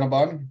 pickles, and a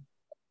bun?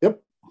 Yep.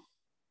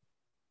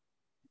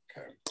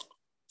 Okay.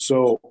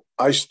 So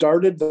I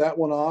started that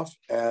one off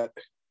at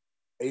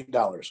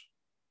 $8.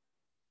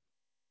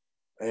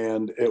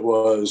 And it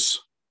was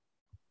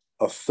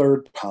a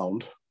third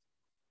pound.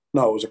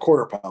 No, it was a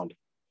quarter pound.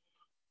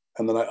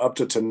 And then I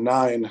upped it to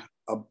 $9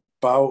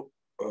 about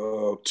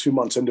 2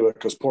 months into it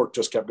because pork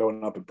just kept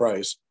going up in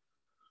price.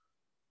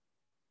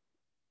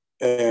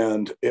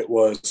 And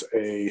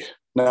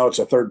now it's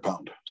a third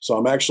pound. So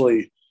I'm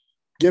actually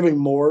giving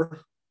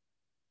more,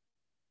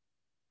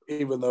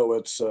 even though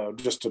it's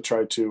just to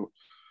try to,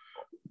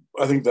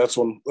 I think that's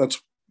one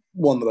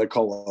that I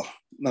call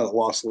not a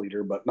loss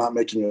leader, but not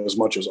making as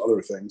much as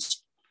other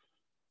things.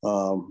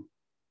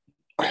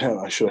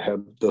 I should have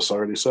had this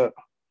already set.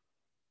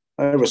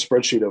 I have a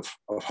spreadsheet of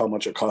how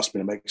much it cost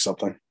me to make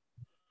something.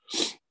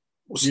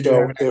 What's that?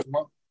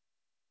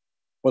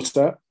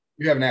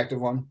 You have an active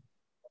one?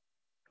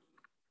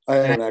 I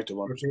have an active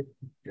one.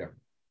 Yeah.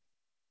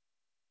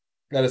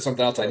 That is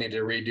something else I need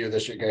to redo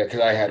this year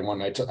because I had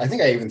one. I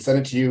think I even sent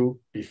it to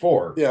you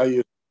before. Yeah,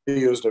 you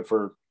used it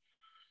for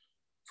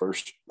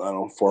first, I don't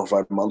know, 4 or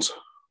 5 months.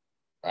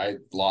 I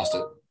lost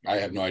it. I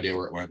have no idea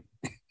where it went.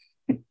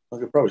 I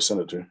could probably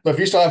send it to you. But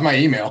if you still have my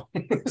email,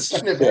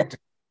 send it back.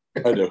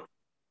 I do.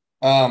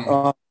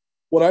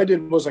 What I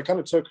did was I kind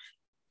of took.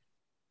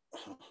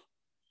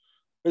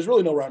 There's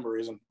really no rhyme or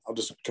reason. I'll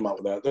just come out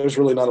with that. There's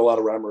really not a lot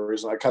of rhyme or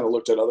reason. I kind of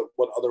looked at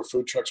what other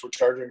food trucks were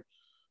charging,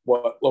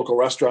 what local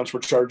restaurants were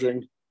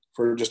charging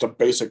for just a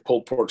basic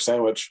pulled pork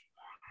sandwich,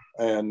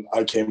 and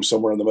I came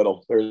somewhere in the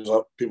middle. There's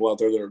people out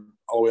there that are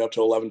all the way up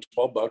to $11,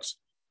 $12.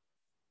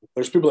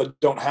 There's people that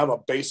don't have a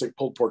basic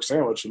pulled pork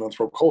sandwich and then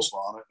throw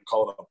coleslaw on it and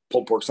call it a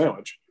pulled pork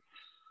sandwich.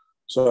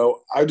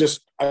 So I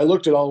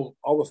looked at all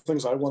the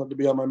things I wanted to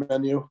be on my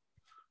menu,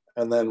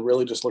 and then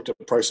really just looked at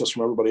the prices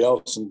from everybody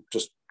else and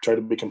just tried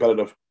to be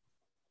competitive.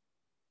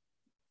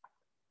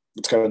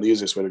 It's kind of the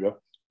easiest way to go.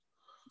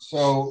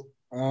 So,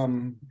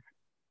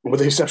 with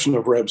the exception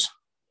of ribs.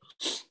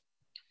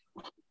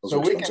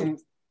 So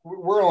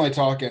we're only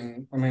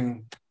talking, I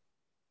mean,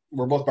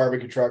 we're both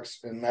barbecue trucks,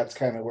 and that's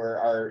kind of where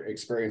our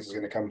experience is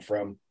going to come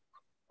from.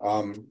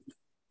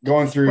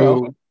 Going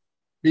through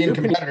being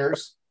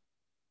competitors.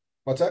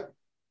 What's that?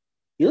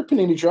 You're a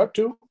panini truck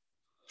too.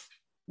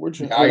 Where'd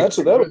you?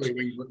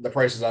 The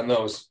prices on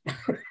those.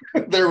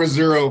 There was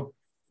zero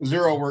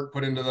work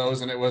put into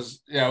those, and it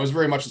was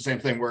very much the same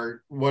thing.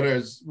 Where what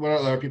are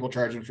other people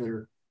charging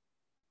for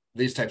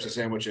these types of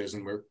sandwiches,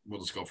 and we'll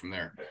just go from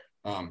there.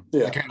 I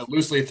kind of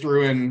loosely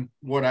threw in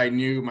what I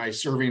knew my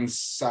serving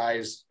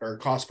size or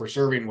cost per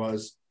serving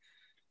was,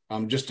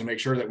 just to make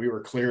sure that we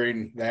were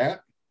clearing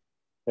that.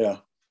 Yeah.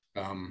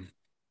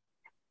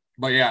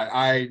 But yeah,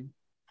 I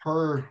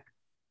would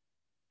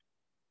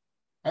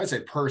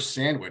say per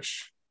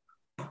sandwich,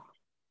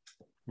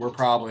 we're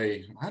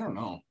probably, I don't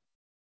know.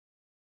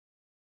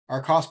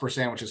 Our cost per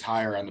sandwich is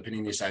higher on the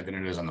panini side than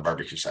it is on the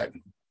barbecue side.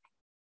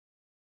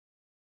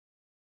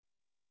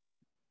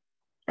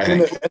 At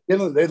the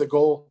end of the day, the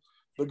goal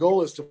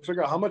is to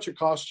figure out how much it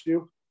costs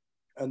you,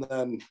 and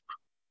then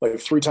like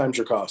 3 times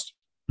your cost.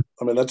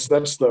 I mean, that's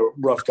the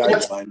rough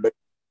guideline. But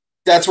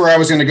that's where I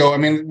was going to go. I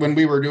mean, when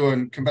we were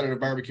doing competitive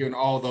barbecue and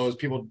all those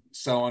people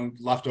selling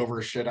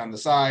leftover shit on the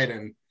side,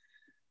 and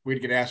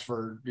we'd get asked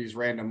for these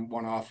random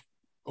one-off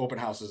open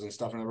houses and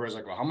stuff, and everybody's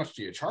like, well, how much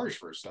do you charge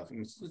for stuff?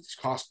 And it's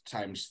cost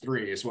times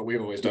 3 is what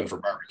we've always done for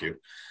barbecue.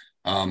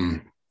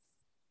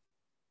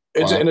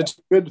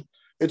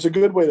 It's a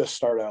good way to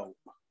start out,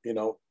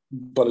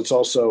 but it's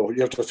also,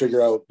 you have to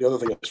figure out, the other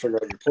thing is figure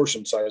out your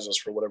portion sizes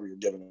for whatever you're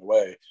giving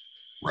away.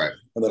 Right.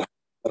 And then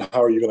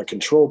how are you going to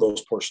control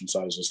those portion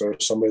sizes?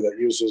 There's somebody that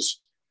uses,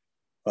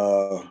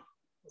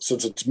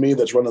 since it's me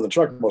that's running the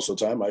truck most of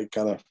the time, I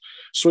kind of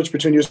switch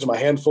between using my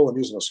handful and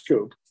using a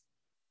scoop,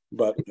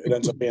 but it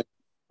ends up being,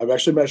 I've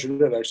actually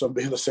measured it, actually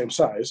being the same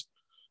size.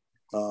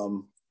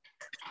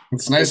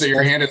 It's nice that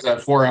your hand is a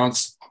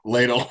 4-ounce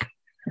ladle.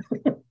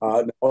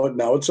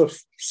 Now it's a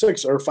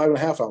 6 or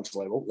 5.5 ounce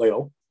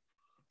ladle.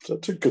 So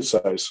it's a good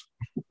size.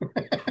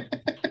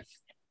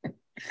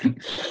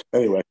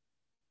 Anyway,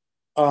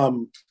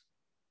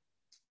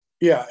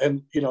 yeah,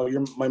 and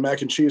my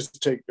mac and cheese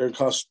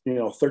cost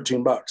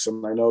 $13,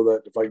 and I know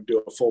that if I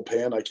do a full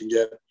pan, I can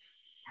get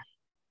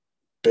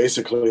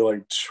basically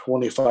like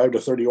 25 to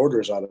 30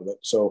 orders out of it.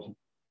 So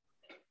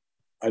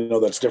I know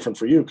that's different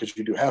for you because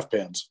you do half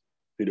pans.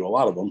 You do a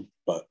lot of them,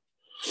 but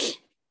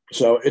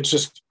so it's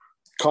just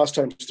cost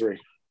times 3.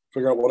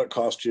 Figure out what it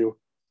cost you,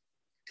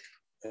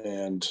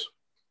 and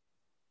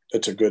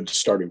it's a good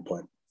starting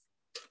point.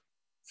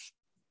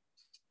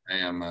 I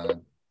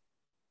am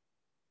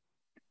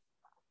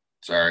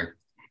sorry,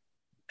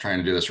 trying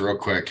to do this real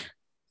quick.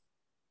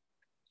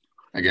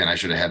 Again, I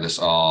should have had this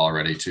all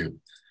ready too.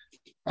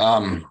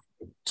 So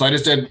I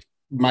just did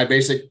my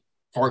basic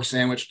pork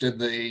sandwich, did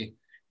the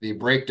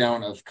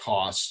breakdown of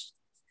costs.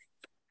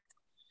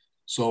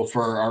 So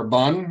for our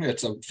bun,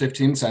 it's a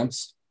 15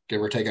 cents,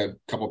 give or take a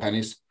couple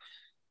pennies.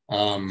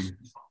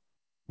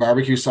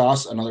 Barbecue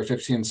sauce, another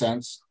 15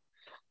 cents.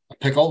 A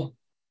pickle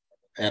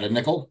at a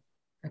nickel.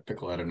 A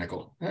pickle at a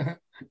nickel. And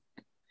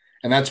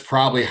that's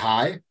probably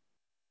high.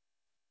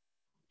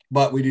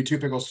 But we do 2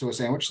 pickles to a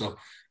sandwich, so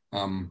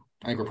I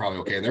think we're probably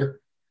okay there.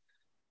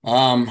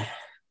 And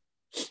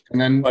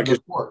then like the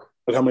pork.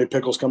 But how many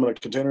pickles come in a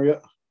container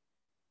yet?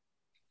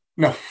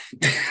 No.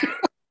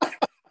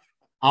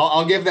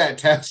 I'll give that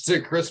test to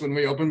Chris when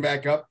we open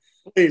back up.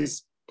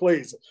 Please.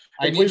 Please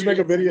make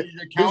a video.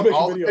 Count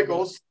all the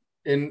pickles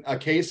in a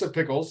case of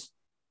pickles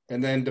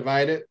and then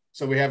divide it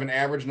so we have an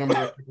average number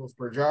of pickles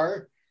per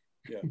jar.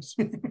 Yes.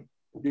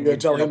 You gotta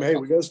tell him, hey,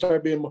 we gotta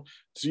start being more,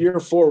 it's year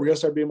 4, we gotta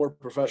start being more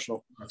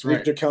professional. That's right. We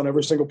need to count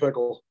every single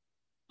pickle.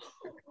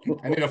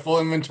 I need a full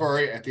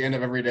inventory at the end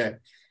of every day.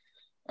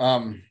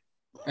 And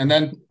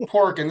then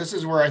pork, and this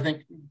is where I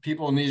think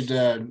people need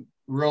to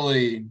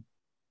really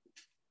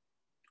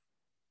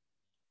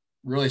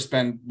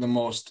spend the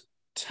most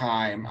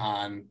time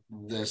on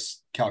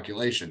this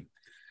calculation.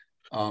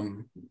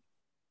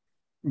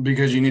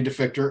 Because you need to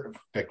factor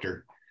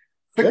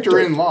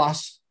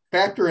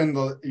in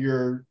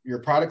your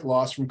product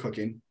loss from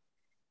cooking,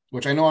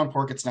 which I know on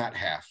pork it's not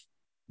half,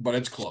 but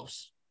it's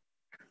close.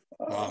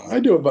 I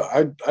do it, but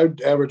I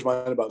average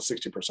mine about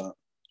 60%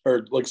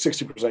 or like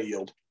 60%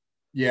 yield.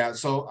 Yeah,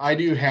 so I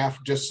do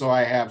half just so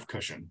I have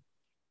cushion.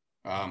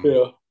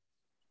 Yeah.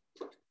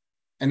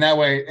 And that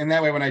way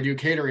when I do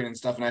catering and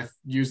stuff and I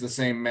use the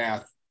same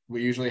math,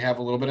 we usually have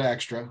a little bit of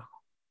extra.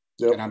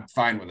 Yep. And I'm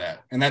fine with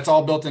that. And that's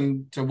all built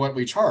into what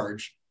we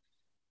charge.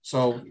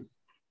 So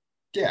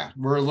yeah,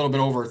 we're a little bit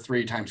over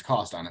 3 times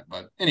cost on it.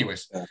 But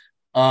anyways, yeah.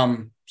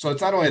 So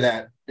it's not only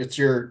that, it's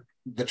the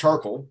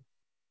charcoal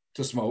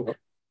to smoke,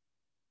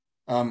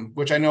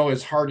 which I know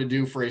is hard to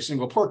do for a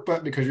single pork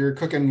butt because you're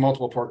cooking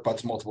multiple pork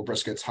butts, multiple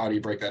briskets. How do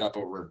you break that up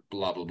over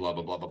blah, blah, blah,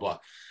 blah, blah, blah, blah.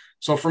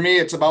 So for me,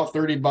 it's about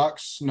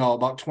 $30. No,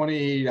 about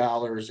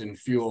 $20 in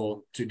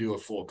fuel to do a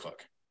full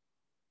cook.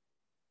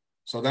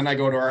 So then I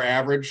go to our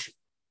average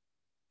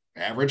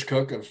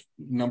cook of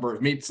number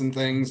of meats and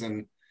things,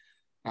 and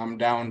I'm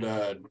down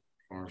to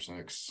 4,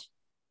 6,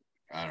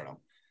 I don't know,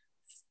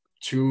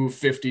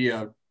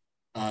 $2.50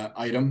 a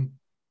item.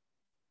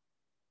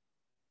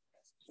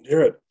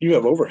 You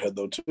have overhead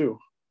though too.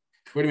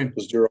 What do you mean?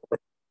 Does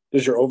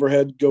your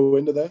overhead go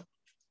into that?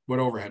 What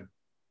overhead?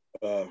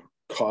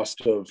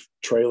 Cost of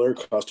trailer,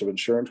 cost of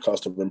insurance,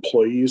 cost of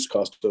employees,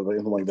 cost of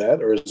anything like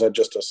that, or is that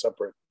just a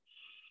separate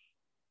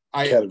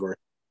category?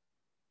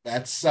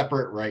 That's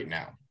separate right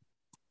now.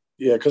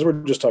 Yeah, because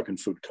we're just talking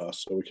food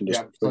costs, so we can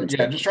just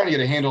just trying to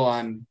get a handle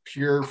on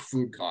pure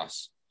food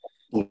costs.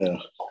 Yeah.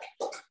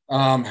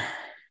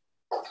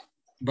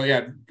 But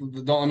yeah,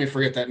 don't let me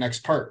forget that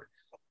next part,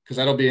 because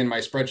that'll be in my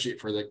spreadsheet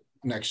for the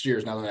next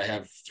years. Now that I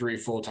have 3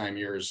 full-time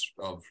years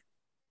of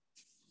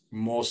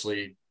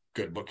mostly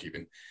good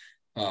bookkeeping,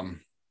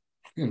 and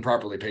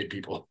properly paid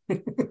people.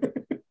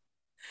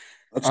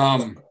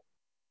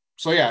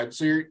 So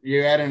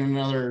you add in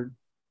another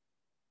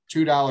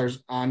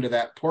 $2 onto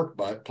that pork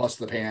butt plus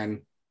the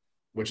pan,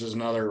 which is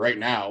another right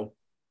now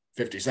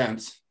 50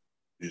 cents.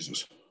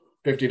 Jesus.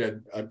 50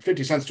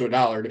 cents to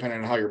 $1, depending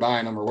on how you're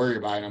buying them or where you're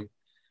buying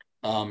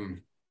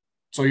them.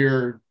 So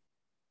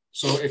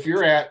if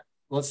you're at,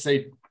 let's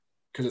say,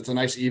 because it's a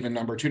nice even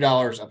number,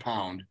 $2 a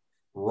pound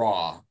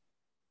raw,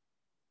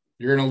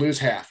 you're going to lose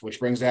half,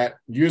 which brings that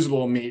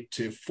usable meat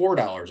to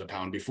 $4 a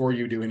pound before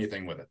you do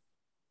anything with it.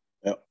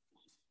 Yep.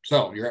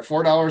 So you're at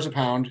 $4 a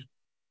pound.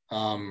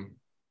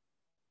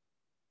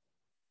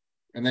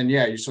 And then,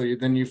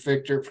 you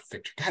factor.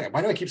 God,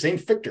 why do I keep saying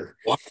factor?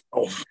 Wow.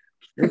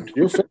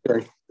 You're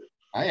factoring.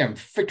 I am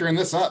factoring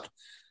this up.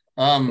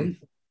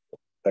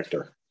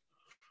 Factor.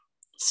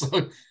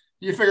 So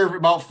you figure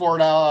about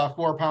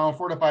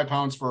 $4 to 5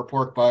 pounds for a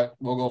pork butt.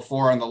 We'll go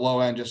 4 on the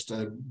low end just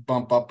to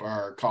bump up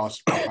our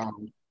cost per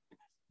pound.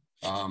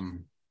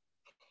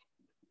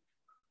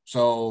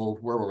 So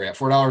where were we at?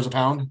 $4 a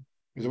pound?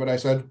 Is it what I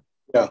said?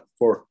 Yeah,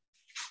 4.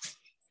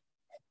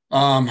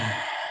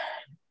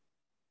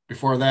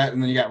 Before that,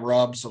 and then you got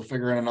rubs, so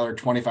figure in another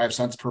 25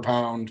 cents per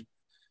pound.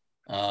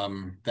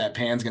 That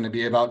pan's going to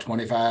be about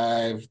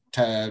 25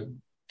 to,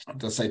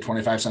 let's say,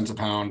 25 cents a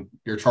pound.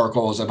 Your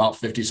charcoal is about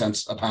 50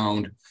 cents a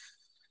pound.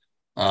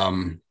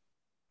 So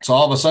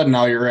all of a sudden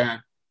now you're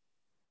at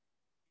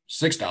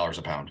 $6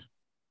 a pound,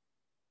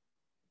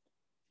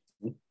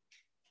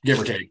 give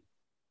or take.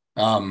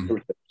 So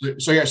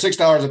yeah,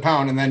 $6 a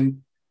pound, and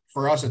then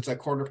for us, it's a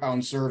quarter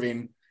pound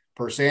serving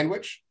per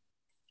sandwich.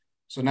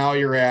 So now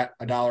you're at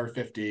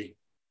 $1.50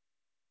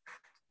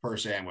 per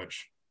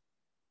sandwich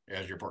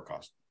as your pork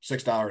cost.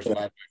 $6 divided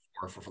by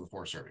 4 for the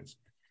 4 servings.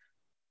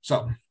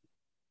 So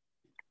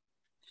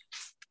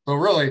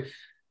really,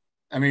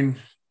 I mean,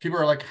 people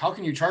are like, how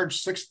can you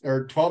charge $6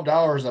 or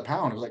 $12 a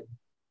pound? I was like,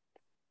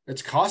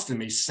 it's costing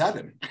me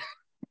 $7.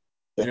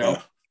 You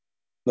know,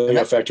 and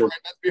that's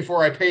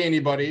before I pay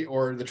anybody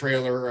or the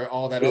trailer or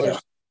all that other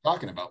stuff I'm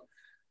talking about.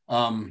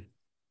 On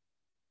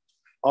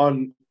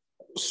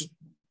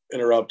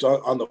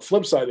the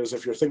flip side is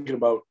if you're thinking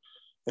about,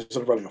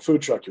 instead of running a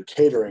food truck, you're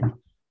catering.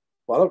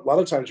 A lot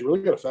of times you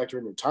really got to factor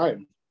in your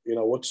time. You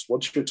know,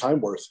 what's your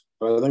time worth?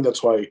 And I think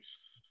that's why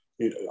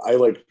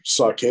I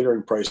saw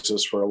catering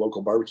prices for a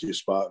local barbecue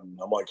spot, and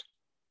I'm like,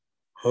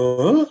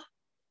 huh?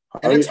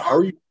 How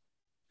are you?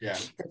 Yeah,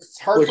 it's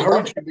hard for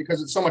barbecue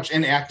because it's so much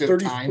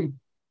inactive time.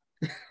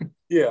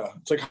 Yeah,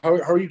 it's like how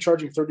are you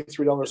charging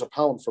 $33 a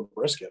pound for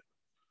brisket?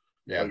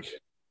 Yeah, I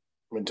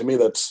mean, to me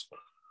that's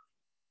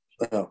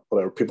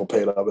whatever, people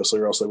pay it obviously,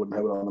 or else they wouldn't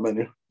have it on the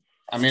menu.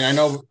 I mean,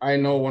 I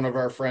know one of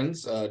our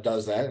friends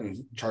does that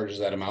and charges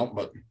that amount,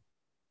 but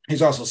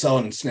he's also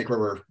selling Snake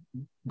River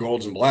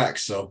Golds and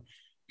Blacks, so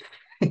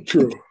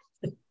true.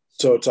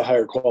 So it's a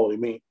higher quality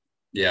meat.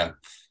 Yeah.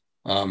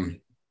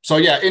 So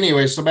yeah.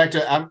 Anyway, so back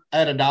to I'm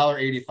at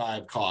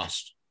 $1.85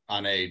 cost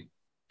on a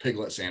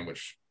piglet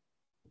sandwich,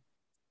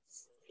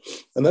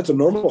 and that's a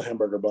normal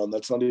hamburger bun.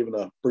 That's not even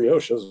a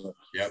brioche, isn't it?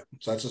 Yep.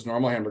 So that's just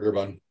normal hamburger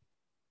bun.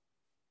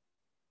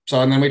 So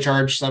and then we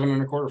charge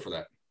 $7.25 for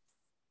that.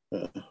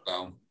 Yeah.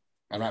 So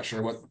I'm not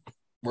sure what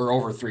we're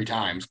over 3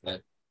 times,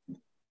 but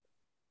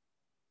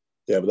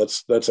yeah,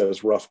 but that's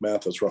as rough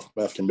math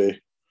can be.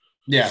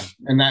 Yeah,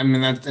 and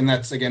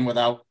that's again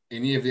without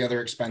any of the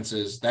other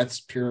expenses.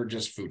 That's pure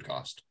just food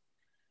cost.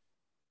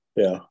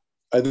 Yeah,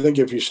 I think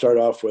if you start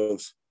off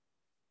with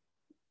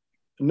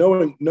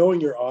knowing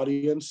your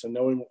audience and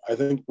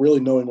really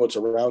knowing what's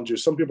around you.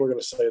 Some people are going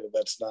to say that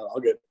that's not.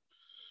 I'll get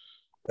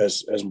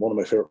as one of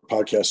my favorite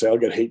podcasts say, I'll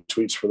get hate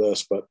tweets for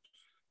this, but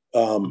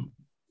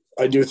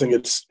I do think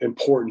it's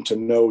important to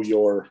know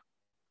your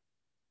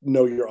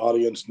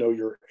audience, know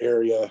your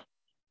area.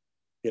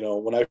 You know,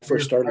 when I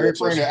first started, are you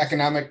referring to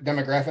economic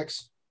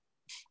demographics?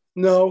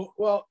 No,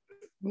 well,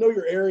 know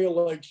your area,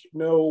 like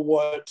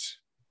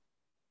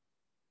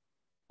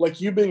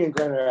you being in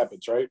Grand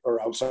Rapids, right?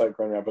 Or outside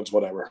Grand Rapids,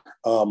 whatever.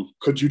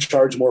 Could you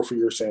charge more for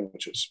your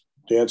sandwiches?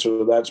 The answer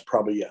to that's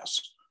probably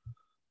yes.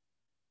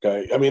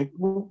 Okay. I mean,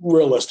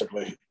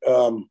 realistically.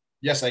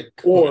 Yes, I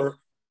could.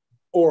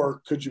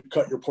 Or could you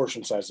cut your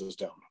portion sizes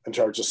down and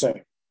charge the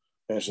same?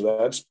 The answer to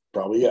that's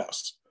probably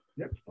yes.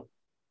 Yep.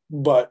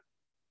 But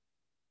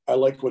I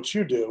like what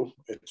you do.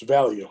 It's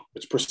value.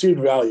 It's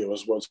perceived value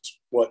is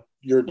what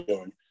you're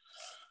doing.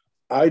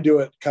 I do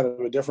it kind of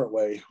a different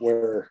way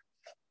where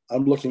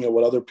I'm looking at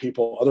what other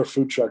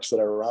food trucks that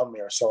are around me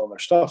are selling their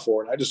stuff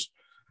for. And at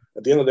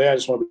the end of the day, I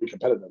just want to be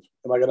competitive.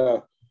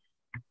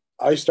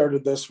 I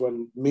started this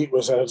when meat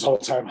was at its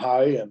all-time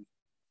high and,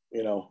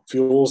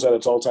 fuel's at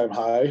its all-time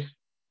high.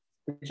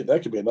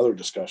 That could be another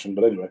discussion,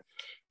 but anyway.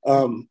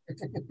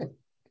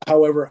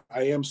 However,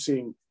 I am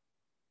seeing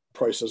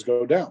prices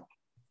go down.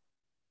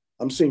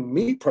 I'm seeing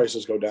meat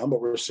prices go down,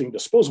 but we're seeing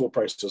disposable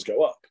prices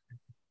go up.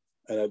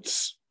 And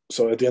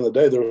so at the end of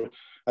the day,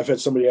 I've had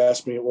somebody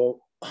ask me,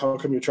 well, how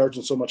come you're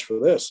charging so much for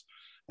this?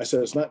 I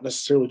said, it's not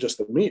necessarily just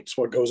the meat. It's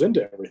what goes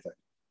into everything.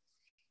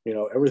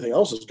 Everything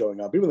else is going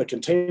up. Even the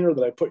container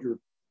that I put your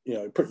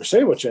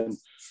sandwich in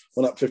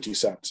went up 50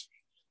 cents.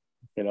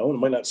 And it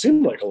might not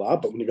seem like a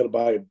lot, but when you got to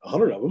buy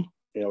 100 of them,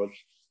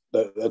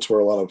 that's where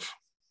a lot of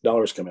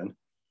dollars come in.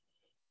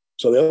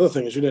 So the other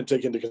thing is you didn't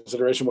take into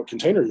consideration what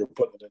container you're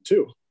putting it in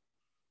too.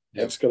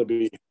 Yep. That's going to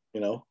be,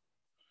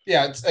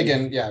 Yeah, it's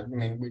again, yeah. I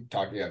mean, we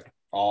talked,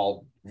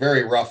 all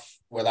very rough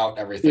without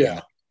everything.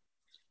 Yeah.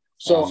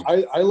 So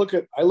I look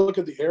at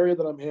the area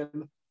that I'm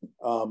in.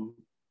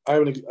 I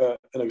have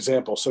an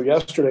example. So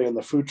yesterday in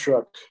the food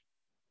truck,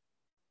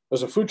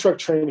 there's a food truck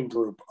training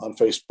group on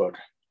Facebook,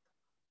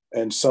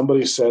 and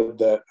somebody said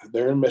that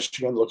they're in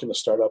Michigan looking to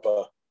start up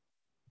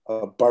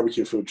a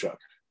barbecue food truck.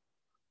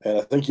 And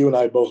I think you and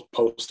I both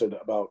posted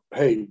about,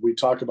 hey, we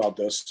talk about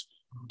this.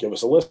 Give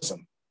us a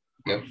listen.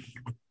 Yep.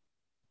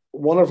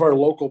 One of our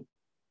local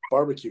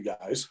barbecue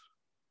guys,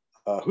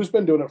 who's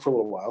been doing it for a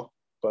little while,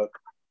 but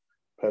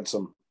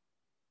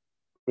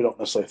we don't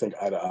necessarily think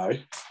eye to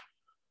eye,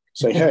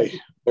 saying, hey,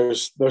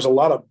 there's a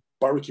lot of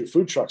barbecue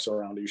food trucks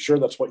around. Are you sure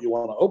that's what you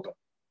want to open?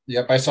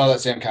 Yep, I saw that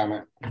same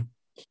comment.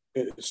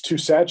 It's too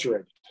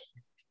saturated.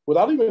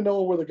 Without even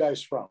knowing where the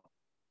guy's from.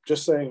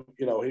 Just saying,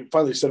 he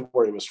finally said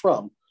where he was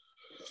from.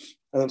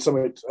 And then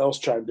somebody else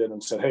chimed in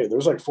and said, hey,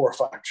 there's like 4 or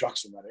 5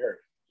 trucks in that area.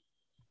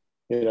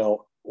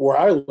 Where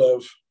I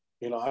live,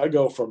 I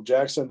go from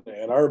Jackson to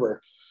Ann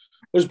Arbor.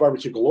 There's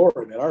barbecue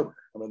galore in Ann Arbor.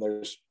 I mean,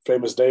 there's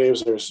Famous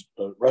Dave's. There's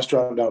a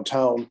restaurant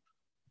downtown.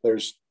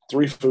 There's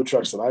 3 food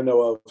trucks that I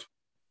know of.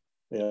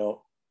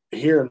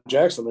 Here in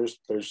Jackson,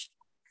 there's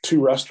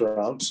 2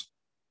 restaurants.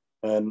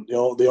 And,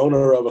 the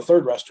owner of a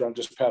third restaurant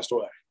just passed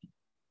away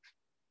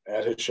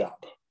at his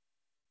shop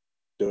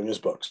doing his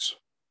books.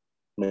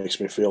 Makes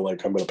me feel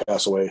like I'm going to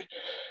pass away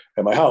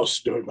at my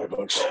house doing my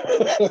books.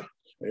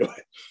 Anyway,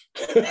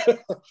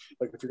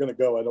 like if you're going to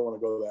go, I don't want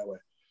to go that way.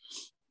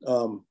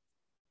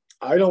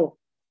 I don't,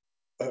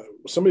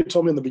 somebody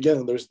told me in the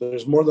beginning,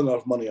 there's more than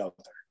enough money out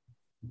there.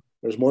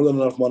 There's more than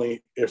enough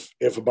money. If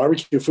a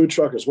barbecue food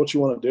truck is what you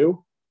want to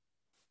do,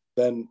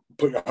 then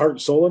put your heart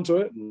and soul into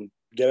it and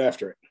get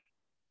after it.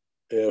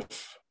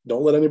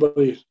 Don't let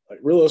anybody, like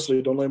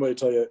realistically, don't let anybody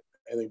tell you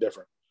anything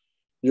different.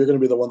 You're going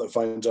to be the one that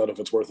finds out if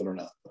it's worth it or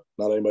not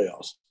anybody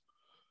else.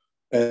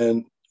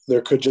 And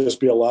there could just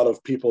be a lot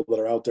of people that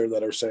are out there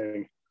that are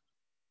saying,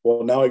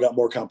 well, now I got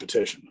more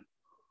competition.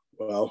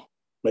 Well,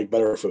 make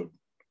better food.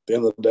 At the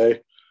end of the day,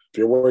 if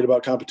you're worried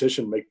about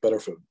competition, make better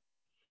food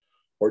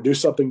or do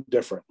something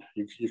different.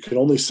 You can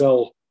only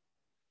sell,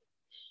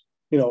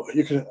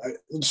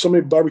 so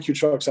many barbecue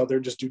trucks out there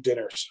just do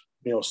dinners,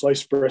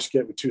 sliced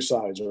brisket with 2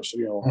 sides or,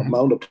 a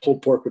mound of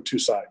pulled pork with 2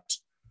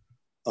 sides.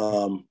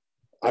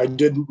 I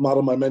didn't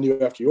model my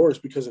menu after yours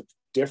because it's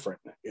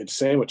different. It's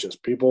sandwiches.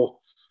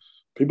 People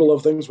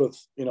love things with,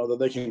 that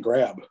they can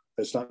grab.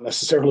 It's not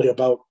necessarily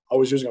about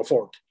always using a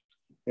fork,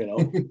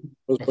 the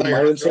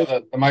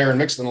Meyer and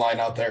Mixon line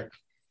out there.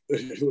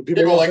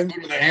 People like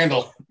food with a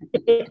handle.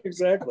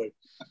 Exactly.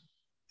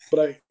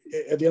 But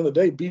at the end of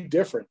the day, be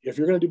different. If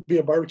you're going to be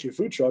a barbecue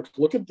food truck,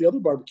 look at the other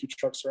barbecue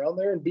trucks around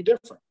there and be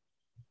different.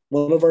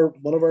 One of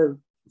our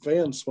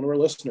fans, one of our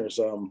listeners,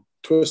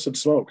 Twisted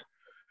Smoke,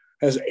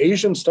 has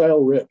Asian style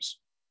ribs.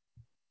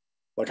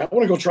 Like I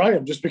want to go try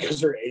them just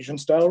because they're Asian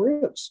style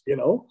ribs,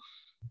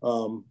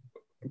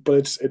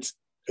 but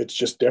it's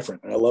just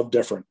different. And I love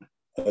different.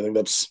 I think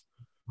that's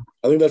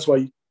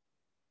why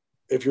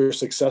if you're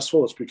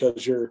successful, it's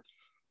because you're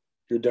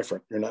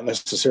different. You're not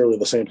necessarily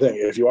the same thing.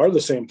 If you are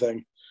the same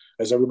thing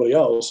as everybody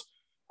else,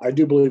 I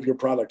do believe your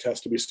product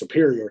has to be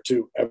superior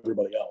to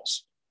everybody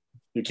else.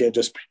 You can't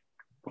just,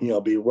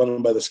 be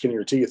running by the skin of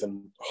your teeth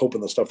and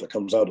hoping the stuff that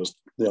comes out is,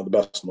 the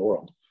best in the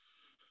world.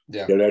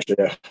 Yeah. You actually,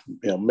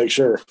 make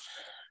sure,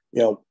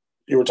 you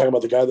were talking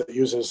about the guy that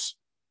uses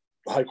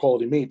high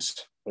quality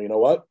meats. Well, you know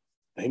what?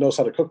 He knows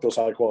how to cook those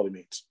high quality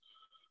meats,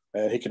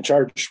 and he can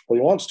charge what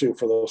he wants to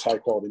for those high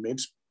quality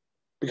meats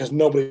because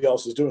nobody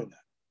else is doing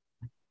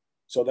that.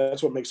 So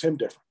that's what makes him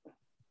different.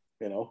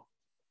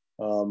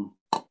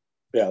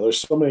 There's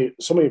so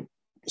many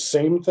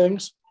same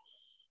things.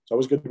 It's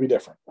always good to be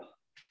different.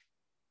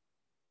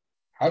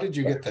 How did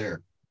you get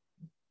there?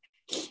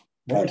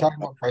 We're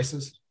talking about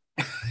prices.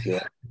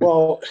 Yeah.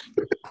 Well,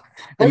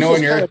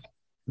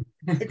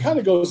 it kind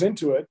of goes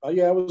into it.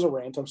 It was a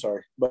rant. I'm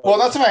sorry. But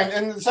that's fine.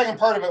 And the second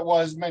part of it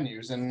was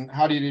menus and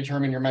how do you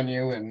determine your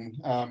menu? And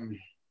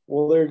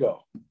well, there you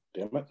go.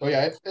 Damn it. So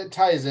yeah, it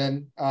ties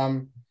in.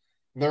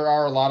 There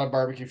are a lot of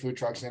barbecue food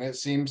trucks, and it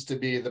seems to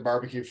be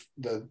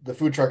the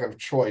food truck of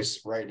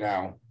choice right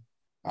now.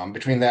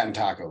 Between that and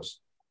tacos,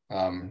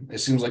 it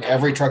seems like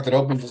every truck that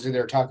opens is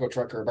either a taco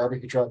truck or a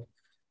barbecue truck.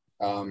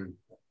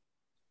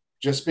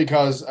 Just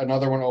because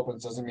another one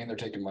opens doesn't mean they're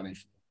taking money,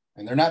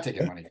 and they're not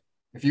taking money.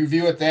 If you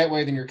view it that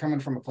way, then you're coming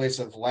from a place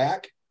of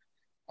lack,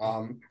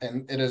 and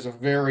it is a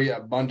very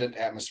abundant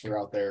atmosphere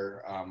out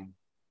there.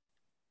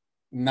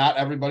 Not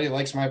everybody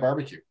likes my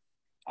barbecue.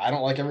 I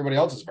don't like everybody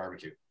else's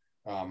barbecue.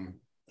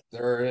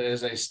 There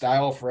is a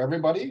style for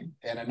everybody,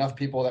 and enough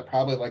people that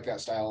probably like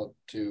that style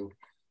to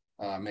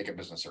make a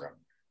business around.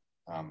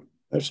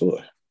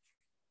 Absolutely.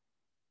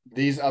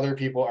 These other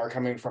people are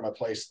coming from a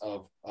place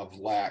of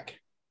lack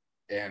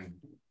and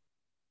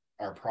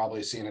are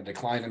probably seeing a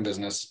decline in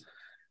business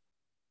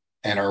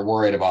and are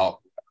worried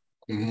about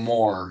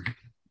more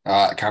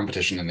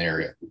competition in the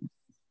area.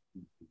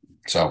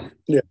 So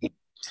yeah, I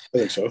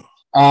think so.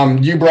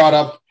 You brought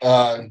up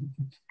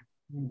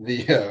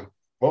the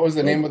what was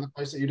the name of the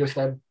place that you just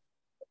said?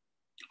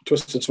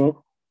 Twisted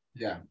Smoke.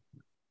 Yeah,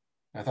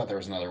 I thought there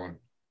was another one.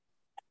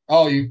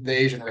 Oh, the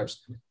Asian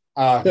ribs.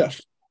 Yeah.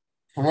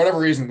 For whatever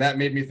reason, that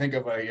made me think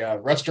of a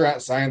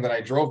restaurant sign that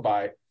I drove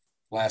by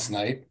last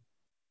night.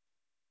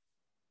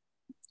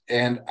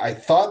 And I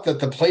thought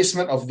that the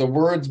placement of the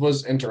words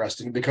was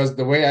interesting because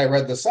the way I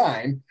read the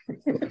sign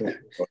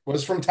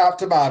was from top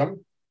to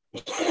bottom.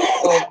 So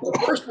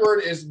the first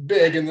word is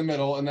big in the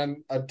middle and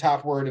then a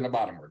top word and a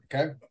bottom word.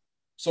 Okay.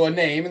 So a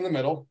name in the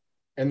middle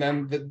and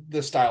then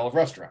the style of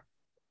restaurant.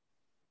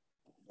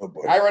 Oh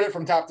boy. I read it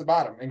from top to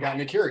bottom and got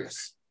me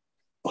curious.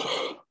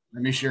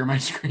 Let me share my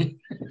screen.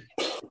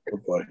 Oh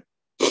boy.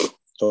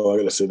 Oh, I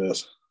gotta see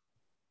this.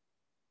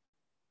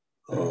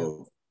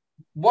 Oh.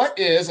 What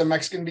is a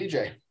Mexican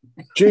BJ?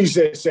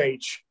 Jesus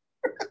H.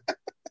 You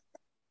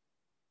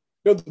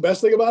know the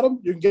best thing about them?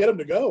 You can get them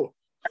to go.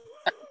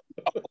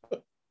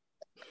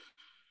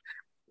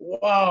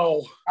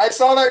 Wow. I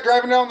saw that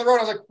driving down the road.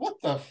 I was like, what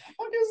the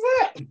fuck is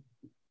that?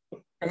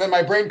 And then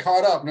my brain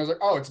caught up and I was like,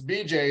 oh, it's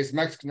BJ's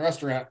Mexican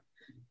restaurant,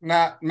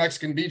 not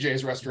Mexican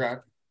BJ's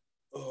restaurant.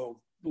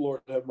 Oh,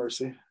 Lord have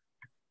mercy.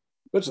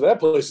 Bet you that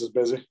place is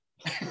busy.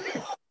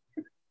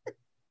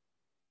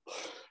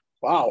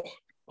 Wow.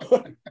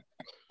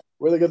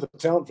 where they get the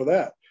talent for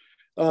that.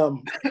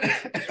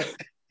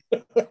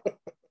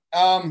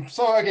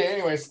 So okay,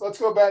 anyways, let's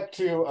go back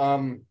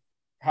to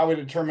how we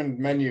determined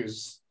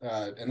menus,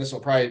 and this will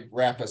probably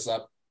wrap us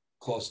up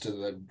close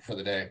to for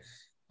the day.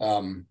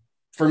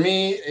 For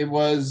me, it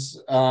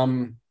was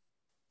my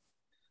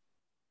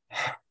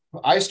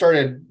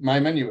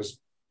menu was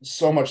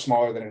so much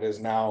smaller than it is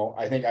now.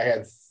 I think I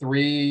had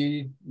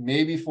 3,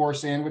 maybe 4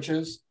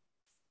 sandwiches,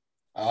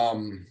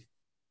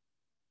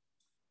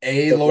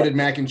 loaded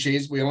mac and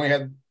cheese. We only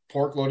had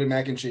pork loaded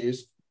mac and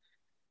cheese.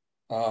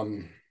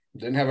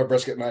 Didn't have a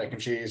brisket mac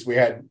and cheese. We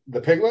had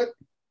the piglet.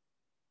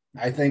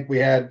 I think we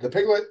had the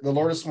piglet, the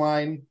Lord of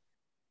Swine,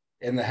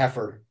 and the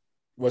heifer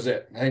was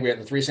it. I think we had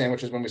the 3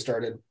 sandwiches when we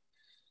started.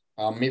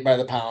 Meat by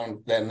the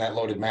pound, then that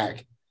loaded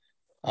mac.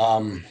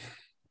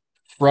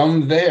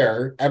 From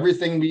there,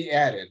 everything we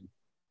added,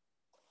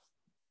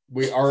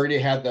 we already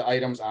had the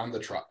items on the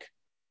truck.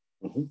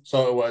 Mm-hmm.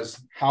 So it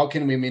was, how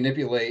can we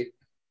manipulate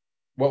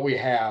what we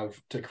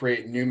have to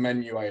create new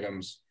menu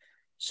items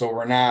so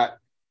we're not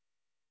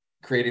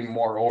creating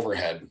more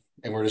overhead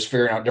and we're just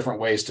figuring out different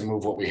ways to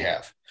move what we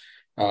have.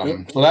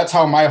 So that's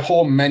how my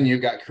whole menu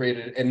got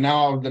created. And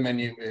now the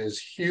menu is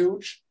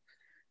huge.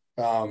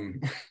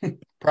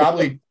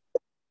 Probably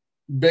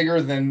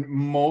bigger than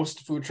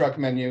most food truck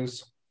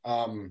menus.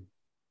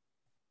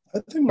 I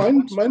think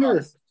mine's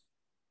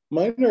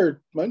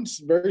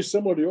very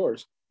similar to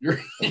yours.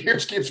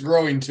 Yours keeps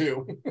growing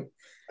too.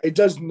 It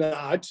does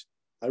not.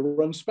 I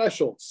run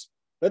specials.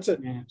 That's it.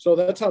 Yeah. So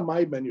that's how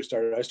my menu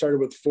started. I started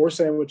with 4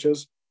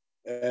 sandwiches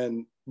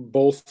and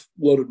both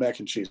loaded mac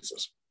and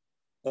cheeses.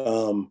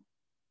 And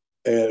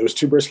it was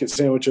 2 brisket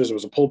sandwiches. It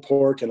was a pulled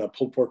pork and a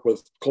pulled pork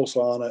with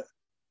coleslaw on it.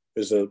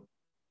 Is a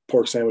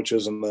pork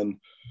sandwiches. And then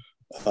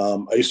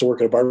I used to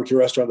work at a barbecue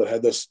restaurant that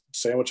had this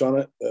sandwich on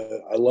it.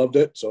 I loved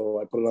it,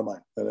 so I put it on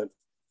mine. And it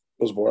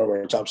was one of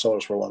our top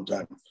sellers for a long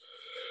time.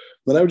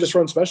 Then I would just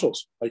run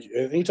specials. Like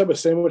any type of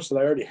sandwich that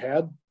I already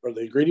had or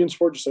the ingredients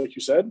for, just like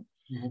you said,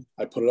 mm-hmm.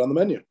 I put it on the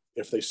menu.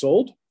 If they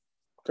sold,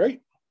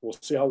 great. We'll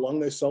see how long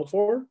they sell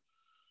for.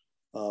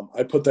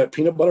 I put that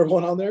peanut butter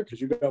one on there because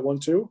you got one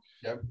too.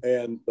 Yep.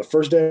 And the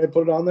first day I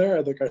put it on there,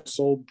 I think I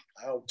sold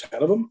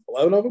 10 of them,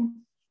 11 of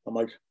them. I'm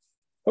like,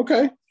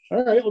 okay,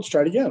 all right, let's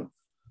try it again.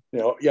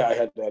 Yeah, I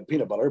had to add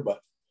peanut butter,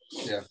 but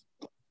yeah.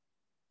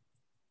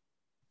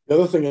 The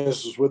other thing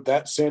is with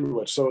that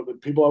sandwich. So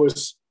that people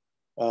always,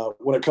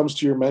 when it comes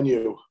to your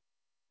menu,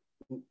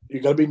 you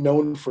got to be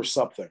known for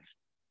something.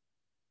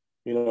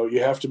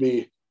 You have to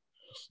be.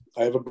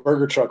 I have a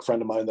burger truck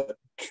friend of mine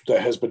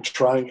that has been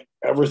trying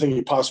everything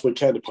he possibly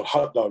can to put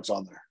hot dogs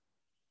on there.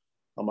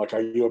 I'm like,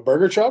 are you a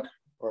burger truck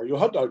or are you a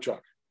hot dog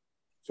truck?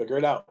 Figure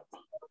it out.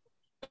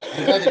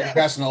 I'm glad that you're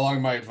passing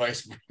along my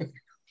advice.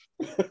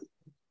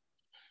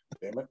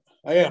 Damn it.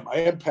 I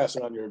am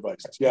passing on your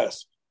advice.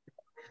 Yes.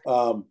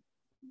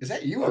 Is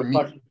that you or me?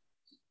 What?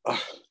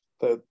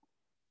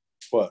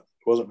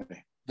 It wasn't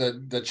me.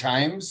 The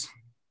chimes?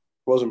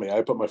 It wasn't me.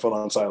 I put my phone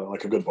on silent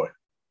like a good boy.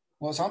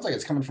 Well, it sounds like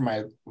it's coming from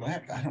my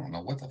I don't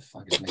know what the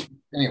fuck is me.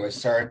 Anyway,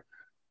 sorry.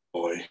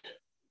 Boy.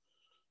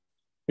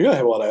 You're going to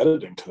have a lot of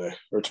editing today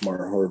or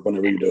tomorrow or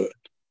whenever you do it.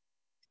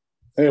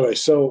 Anyway,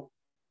 so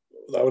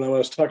when I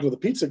was talking to the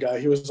pizza guy,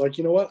 he was like,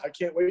 you know what? I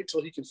can't wait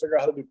till he can figure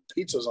out how to do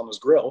pizzas on his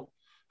grill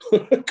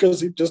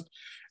because he just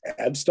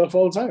adds stuff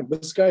all the time.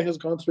 This guy has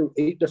gone through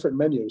 8 different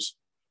menus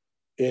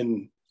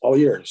in all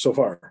year so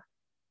far,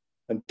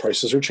 and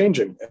prices are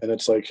changing. And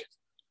it's like,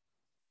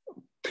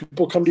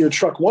 people come to your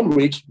truck one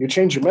week, you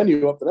change your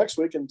menu up the next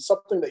week, and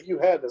something that you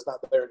had is not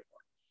there anymore.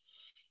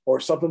 Or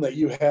something that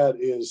you had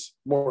is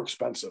more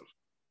expensive.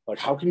 Like,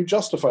 how can you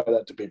justify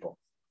that to people?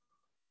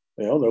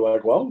 They're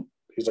like, well,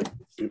 he's like,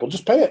 people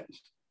just pay it.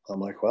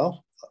 I'm like,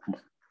 well,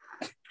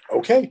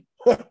 okay.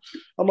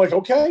 I'm like,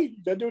 okay,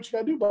 you got to do what you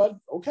got to do, bud.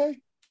 Okay.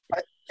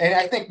 And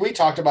I think we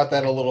talked about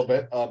that a little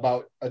bit,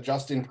 about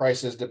adjusting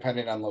prices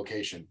depending on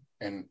location.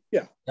 And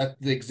yeah, that's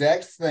the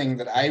exact thing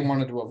that I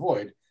wanted to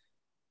avoid,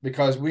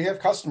 because we have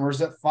customers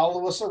that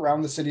follow us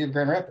around the city of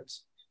Grand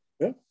Rapids.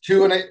 Yeah.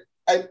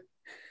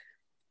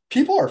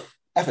 People are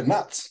effing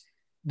nuts.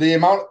 The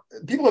amount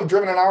people have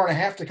driven an hour and a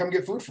half to come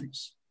get food from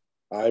us.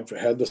 I've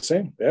had the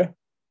same. Yeah.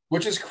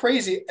 Which is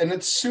crazy. And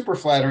it's super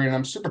flattering. And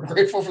I'm super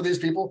grateful for these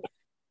people,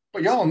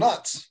 but y'all are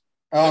nuts.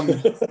 I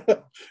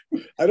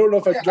don't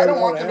know if I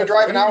don't want them to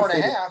drive an hour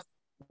and a half.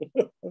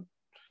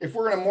 If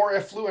we're in a more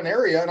affluent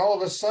area and all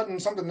of a sudden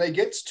something they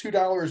get's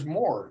 $2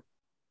 more,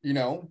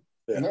 yeah.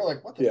 And they're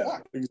like, what the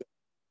fuck? Exactly.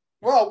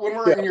 Well, when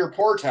we're in your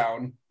poor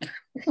town,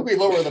 we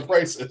lower the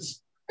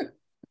prices.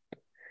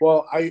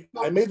 Well, I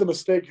made the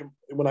mistake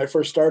when I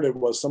first started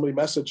was somebody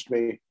messaged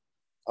me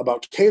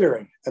about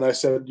catering. And I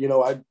said,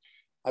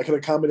 I can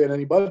accommodate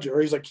any budget. Or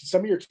he's like,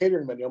 send me your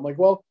catering menu. I'm like,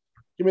 well,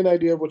 give me an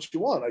idea of what you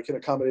want. I can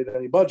accommodate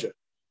any budget.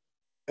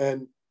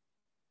 And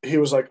he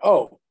was like,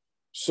 oh,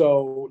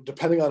 so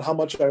depending on how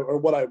much or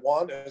what I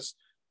want is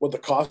what the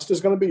cost is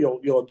going to be,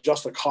 you'll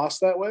adjust the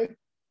cost that way.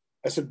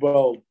 I said,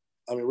 well,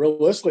 I mean,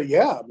 realistically,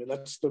 yeah. I mean,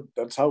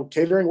 that's how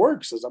catering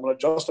works, is I'm going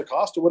to adjust the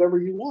cost to whatever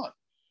you want.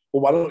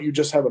 Well, why don't you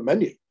just have a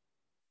menu?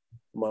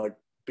 I'm like,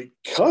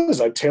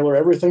 because I tailor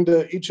everything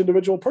to each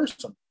individual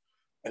person.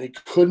 And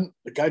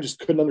the guy just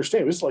couldn't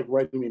understand. It was like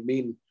writing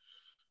me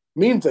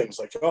mean things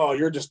like, oh,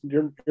 you're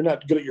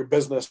not good at your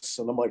business.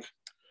 And I'm like,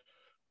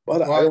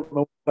 but I don't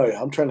know what to tell you.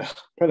 I'm trying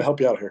to help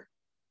you out here.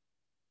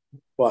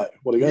 What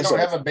are you gonna say? You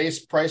don't have a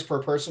base price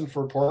per person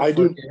for pork? I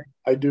do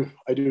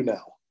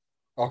now.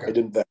 Okay. I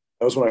didn't then.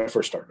 That was when I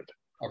first started.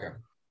 Okay.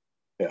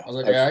 Yeah. I was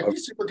like, I'd be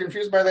super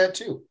confused by that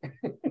too.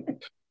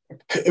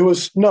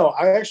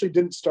 I actually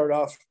didn't start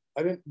off.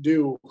 I didn't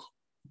do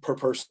per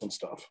person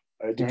stuff.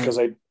 I did because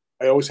I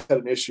always had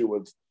an issue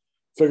with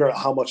figuring out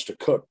how much to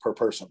cook per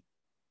person.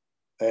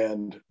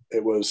 And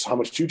it was how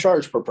much do you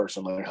charge per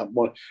person? Like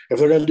if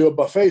they're going to do a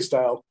buffet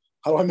style,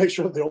 how do I make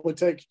sure that they only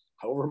take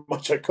however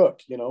much I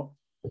cook,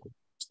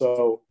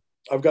 So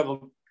I've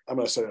gotten, I'm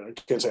going to say, I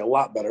can't say a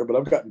lot better, but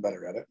I've gotten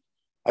better at it.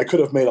 I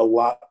could have made a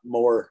lot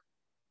more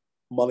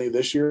money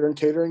this year in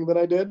catering than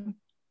I did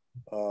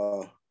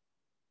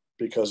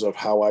because of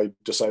how I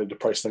decided to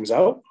price things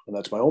out. And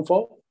that's my own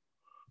fault,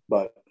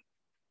 but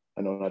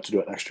I know not to do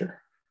it next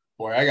year.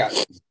 Boy, I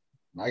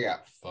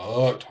got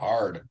fucked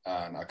hard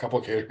on a couple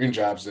of catering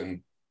jobs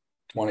in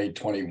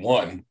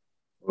 2021.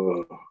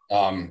 So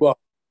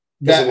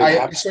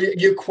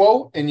you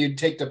quote and you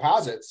take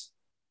deposits,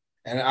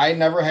 and I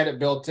never had it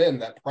built in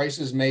that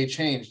prices may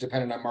change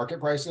depending on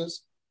market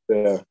prices.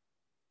 Yeah.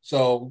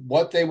 So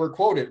what they were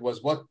quoted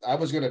was what I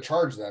was going to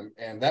charge them,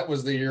 and that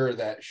was the year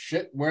that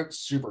shit went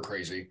super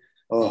crazy.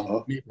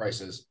 Meat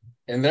prices,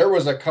 and there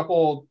was a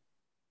couple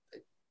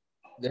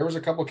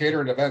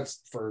catering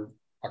events for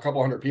a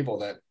couple hundred people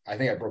that I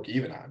think I broke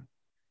even on,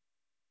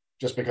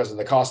 just because of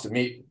the cost of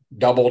meat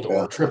doubled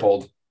or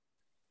tripled.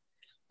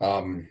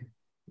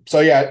 So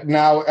yeah,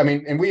 now, I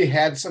mean, and we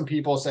had some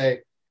people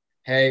say,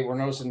 hey, we're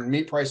noticing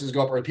meat prices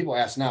go up, or people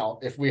ask now,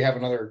 if we have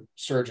another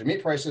surge in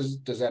meat prices,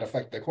 does that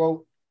affect the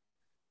quote?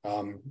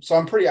 So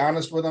I'm pretty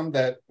honest with them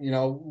that,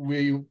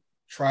 we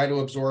try to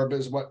absorb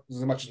as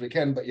much as we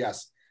can, but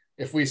yes,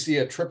 if we see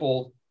a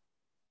triple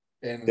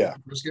in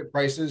brisket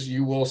prices,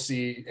 you will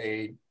see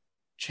a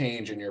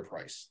change in your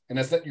price. And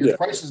that's that your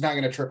price is not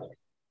going to triple,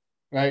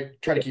 right?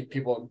 Try to keep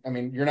people, I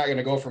mean, you're not going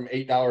to go from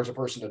 $8 a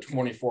person to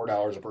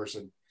 $24 a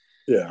person.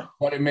 Yeah.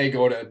 But it may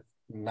go to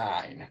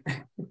 $9.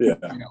 Yeah.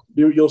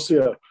 You'll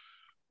see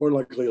more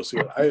likely you'll see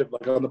it. I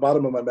like on the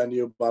bottom of my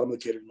menu, bottom of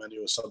the catering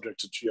menu is subject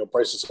to,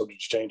 prices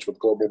subject to change with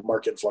global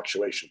market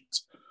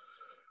fluctuations.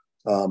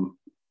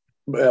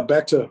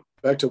 Back to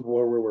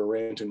where we were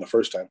ranting the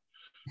first time.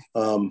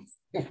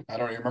 I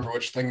don't even remember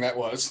which thing that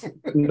was.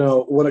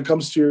 No, when it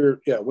comes to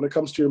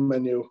your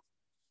menu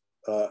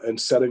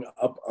and setting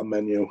up a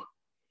menu,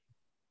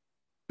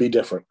 be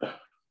different.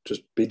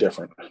 Just be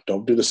different.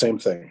 Don't do the same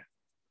thing.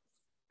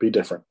 Be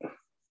different.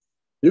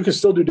 You can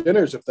still do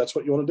dinners if that's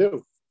what you want to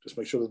do. Just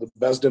make sure that the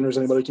best dinners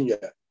anybody can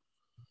get.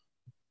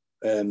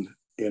 And,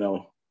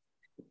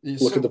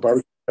 look at the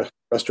barbecue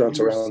restaurants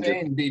around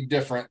you. Be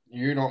different.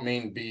 You don't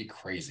mean be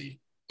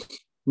crazy.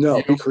 No,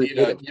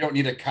 you don't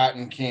need a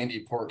cotton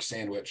candy pork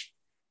sandwich.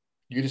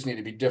 You just need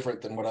to be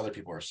different than what other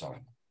people are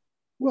selling.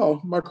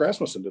 Well, Mark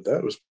Rasmussen did that.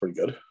 It was pretty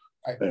good.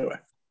 Anyway.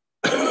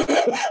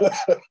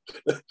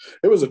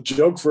 It was a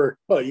joke for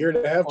about a year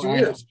and a half, 2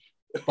 years.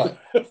 But,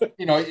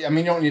 you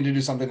don't need to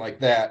do something like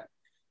that.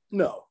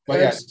 No.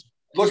 But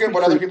look at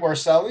what other people are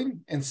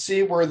selling and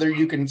see whether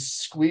you can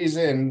squeeze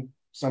in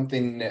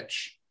something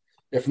niche.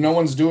 If no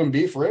one's doing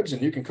beef ribs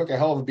and you can cook a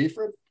hell of a beef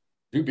rib,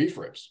 do beef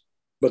ribs.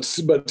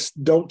 But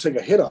don't take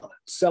a hit on it.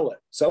 Sell it.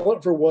 Sell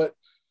it for what,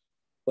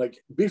 like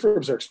beef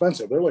ribs are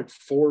expensive. They're like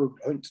 $4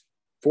 to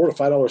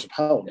 $5 a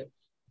pound, and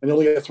you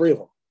only get 3 of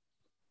them.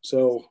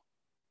 So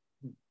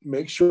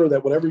make sure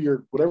that whatever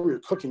you're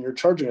cooking, you're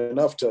charging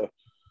enough to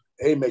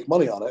make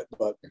money on it,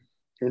 but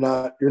you're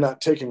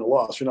not taking a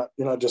loss. You're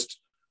not just,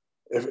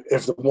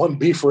 if the one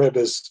beef rib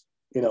is,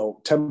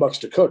 $10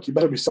 to cook, you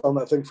better be selling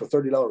that thing for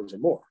 $30 or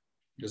more.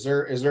 Is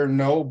there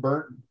no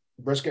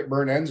brisket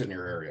burnt ends in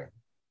your area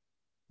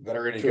that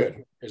are any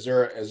good? Is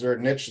there a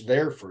niche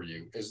there for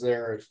you? Is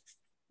there,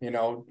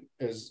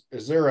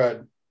 is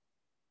there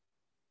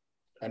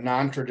a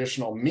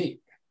non-traditional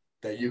meat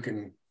that you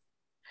can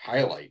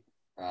highlight,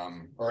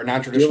 or a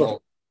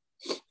non-traditional?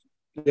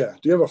 Do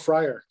you have a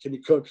fryer? Can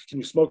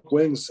you smoke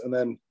wings and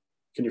then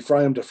can you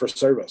fry them for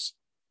service?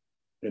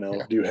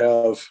 Do you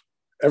have,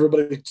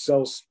 everybody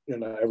sells,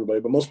 not everybody,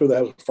 but most people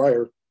that have a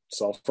fryer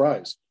sell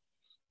fries.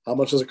 How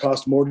much does it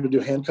cost more to do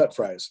hand cut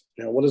fries?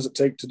 What does it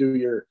take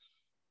to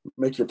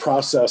make your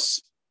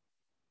process,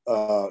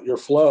 your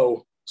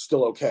flow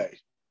still okay?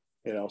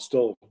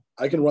 Still,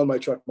 I can run my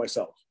truck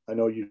myself. I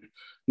know you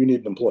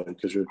need an employee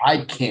because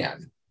I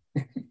can.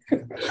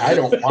 I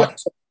don't want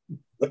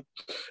to.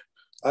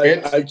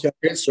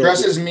 It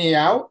stresses me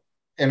out,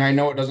 and I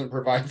know it doesn't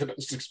provide the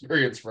best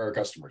experience for our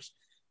customers.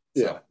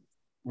 So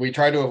we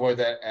try to avoid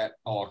that at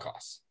all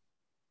costs.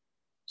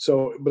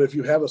 So, but if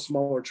you have a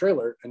smaller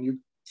trailer and you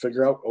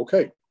figure out,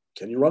 okay,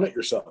 can you run it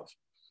yourself?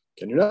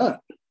 Can you not?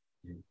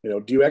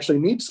 Do you actually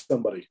need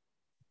somebody?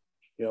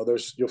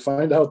 You'll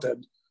find out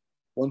that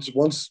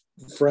once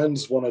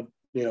friends want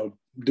to,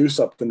 do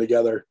something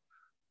together,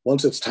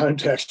 once it's time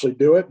to actually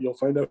do it, you'll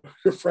find out who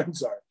your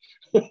friends are.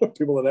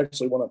 People that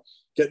actually want to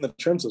get in the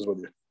trenches with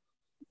you.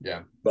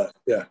 Yeah. But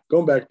yeah,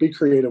 going back, be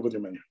creative with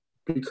your menu.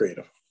 Be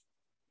creative.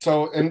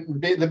 So,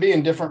 and the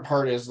being different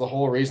part is the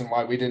whole reason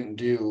why we didn't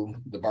do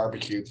the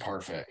barbecue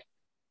parfait.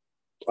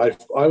 I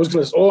was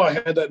going to, I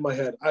had that in my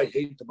head. I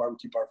hate the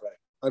barbecue parfait.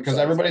 Because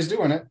everybody's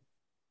doing it.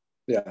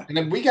 Yeah. And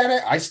then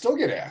I still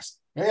get asked,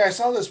 hey, I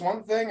saw this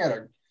one thing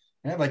it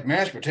had like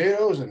mashed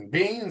potatoes and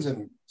beans.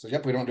 And so,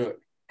 yep, we don't do it.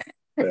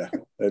 Yeah.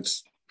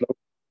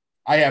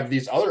 I have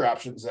these other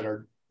options that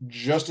are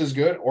just as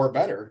good or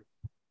better.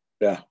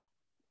 Yeah.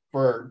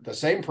 For the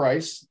same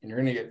price, and you're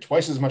going to get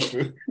twice as much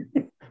food.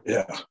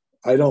 Yeah.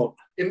 I don't.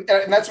 And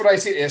that's what I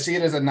see. I see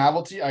it as a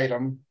novelty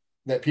item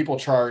that people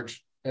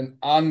charge an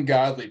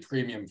ungodly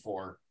premium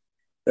for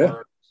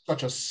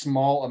such a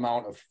small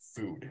amount of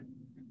food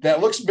that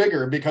looks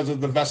bigger because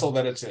of the vessel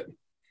that it's in.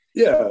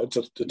 Yeah,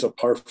 it's a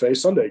parfait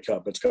Sunday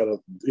cup. It's got a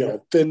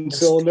thin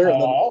cylinder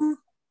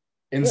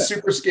and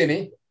super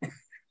skinny.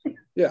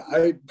 Yeah,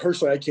 I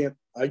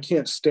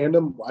can't stand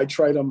them. I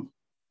tried them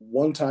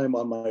one time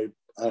on my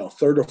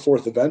third or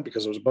fourth event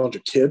because there was a bunch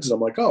of kids. And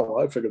I'm like, oh,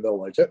 well, I figured they'll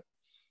like it.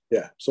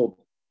 Yeah, sold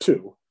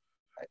 2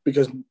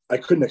 because I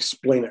couldn't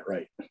explain it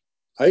right.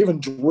 I even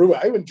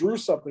drew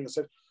something and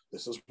said,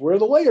 this is where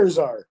the layers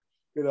are,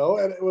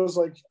 and it was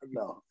like,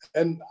 no.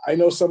 And I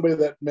know somebody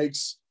that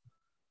makes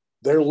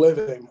their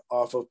living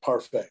off of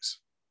parfaits.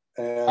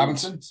 And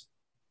Robinson's?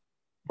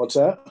 What's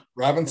that?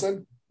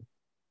 Robinson?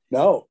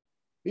 No.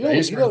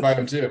 He's by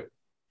him too.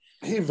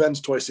 He vents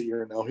twice a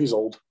year now. He's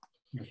old.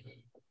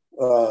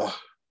 Got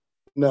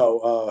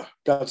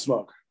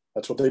smoke.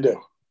 That's what they do.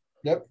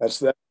 Yep.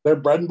 That's their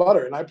bread and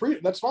butter. And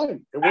that's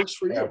fine. It works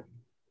for you.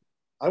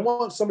 I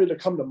want somebody to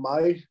come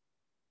to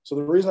so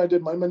the reason I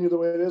did my menu the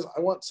way it is, I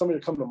want somebody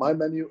to come to my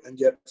menu and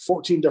get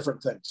 14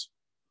 different things.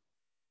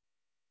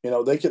 They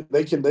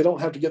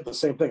don't have to get the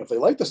same thing. If they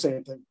like the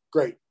same thing,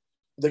 great.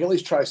 They can at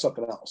least try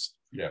something else.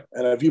 Yeah.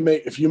 And if you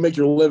make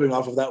your living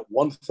off of that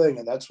one thing,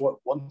 and that's what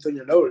one thing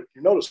you're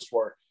noticed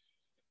for,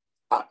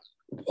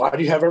 why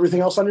do you have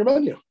everything else on your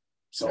menu?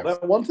 Sell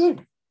that one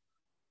thing.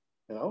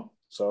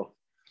 So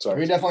sorry.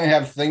 We definitely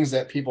have things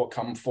that people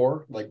come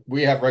for. Like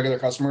we have regular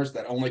customers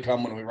that only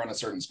come when we run a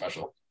certain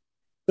special.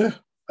 Yeah,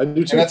 I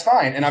do too. And that's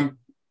fine. And I'm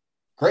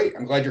great.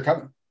 I'm glad you're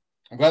coming.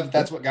 I'm glad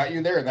that's what got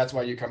you there, and that's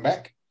why you come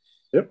back.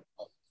 Yep.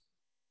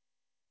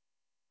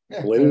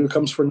 Yeah. The lady who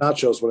comes for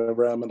nachos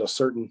whenever I'm in a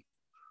certain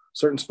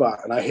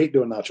spot, and I hate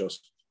doing nachos.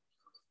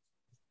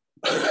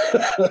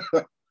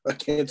 I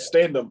can't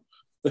stand them.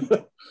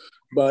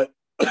 But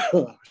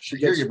she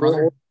gets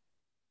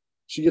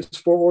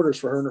 4 orders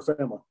for her and her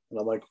family, and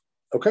I'm like,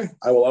 okay,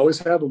 I will always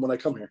have them when I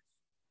come here.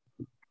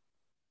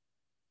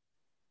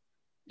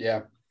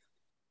 Yeah.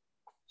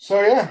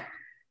 So yeah,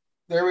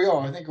 there we go.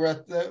 I think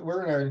we're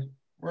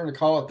gonna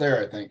call it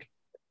there. I think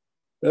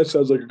that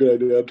sounds like a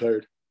good idea. I'm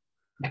tired.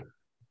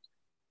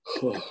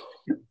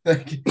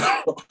 Thank you.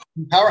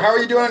 How are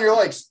you doing on your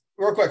likes?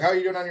 Real quick, how are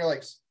you doing on your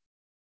likes?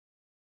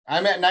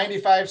 I'm at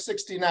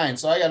 95.69,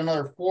 so I got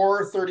another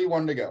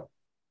 431 to go.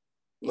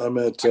 I'm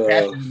at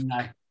yes.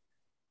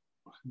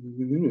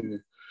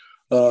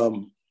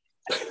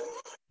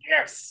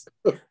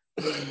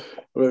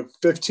 I'm at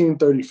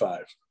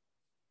 1535.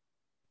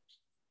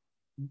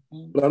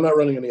 But I'm not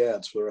running any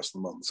ads for the rest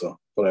of the month, so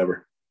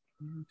whatever.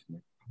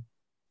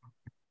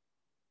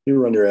 You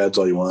run your ads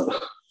all you want.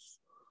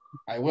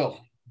 I will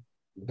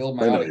build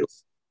my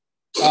audience.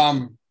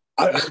 I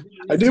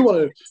do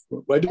want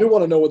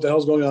to know what the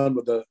hell's going on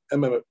with the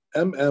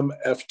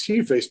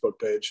MMFT Facebook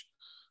page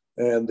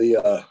and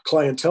the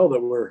clientele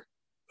that we're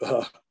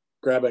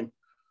grabbing.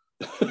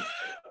 I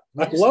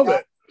love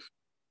it.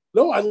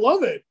 No, I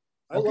love it.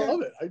 I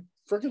love it. I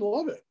freaking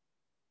love it.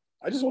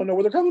 I just want to know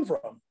where they're coming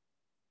from.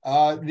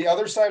 The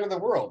other side of the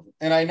world.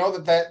 And I know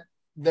that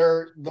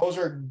those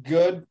are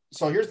good.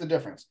 So here's the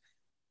difference.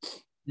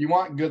 You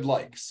want good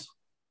likes.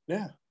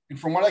 Yeah. And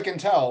from what I can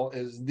tell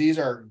is these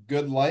are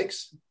good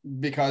likes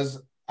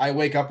because I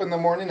wake up in the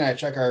morning and I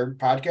check our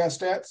podcast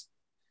stats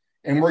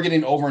and we're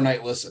getting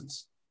overnight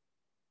listens.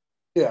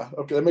 Yeah.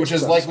 Okay. That makes which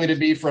sense. Is likely to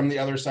be from the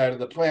other side of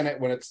the planet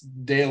when it's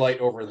daylight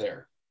over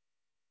there.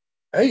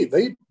 Hey,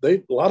 they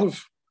a lot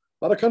of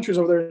countries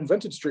over there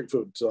invented street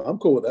food. So I'm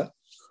cool with that.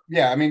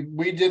 Yeah. I mean,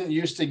 we didn't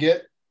used to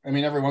get,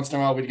 every once in a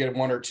while we'd get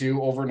 1 or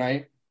 2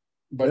 overnight,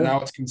 but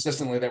now it's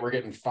consistently that we're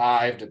getting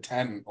 5 to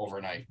 10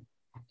 overnight.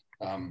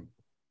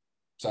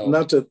 So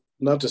not to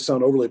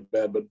sound overly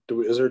bad, but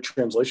is there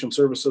translation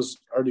services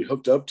already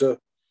hooked up to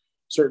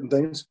certain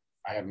things?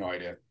 I have no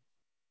idea.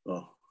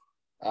 Oh,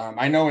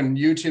 I know in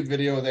YouTube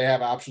video they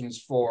have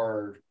options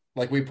for,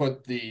 like, we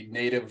put the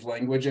native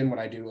language in when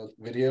I do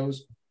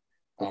videos.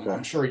 okay.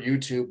 I'm sure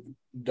YouTube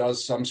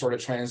does some sort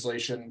of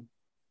translation,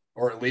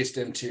 or at least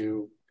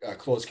into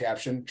closed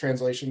caption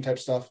translation type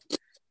stuff.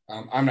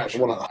 I'm not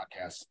sure about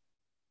podcasts.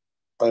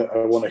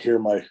 I want to hear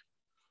my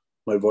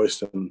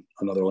voice in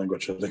another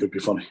language. I think it'd be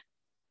funny.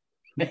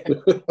 That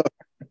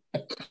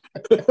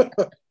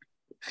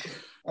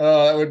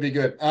would be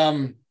good.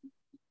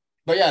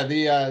 But yeah,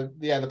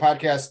 the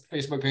podcast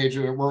Facebook page,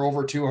 we're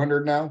over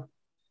 200 now.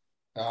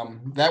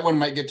 That one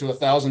might get to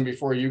 1,000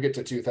 before you get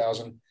to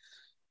 2,000.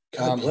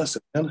 God bless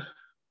it, man.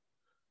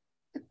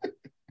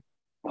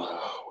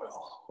 Oh,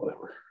 well,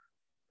 whatever.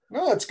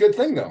 No, it's a good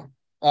thing though.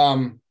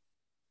 I'll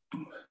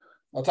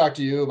talk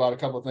to you about a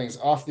couple of things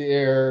off the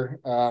air.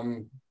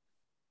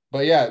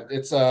 But yeah,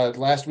 it's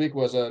last week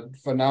was a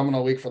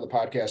phenomenal week for the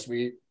podcast.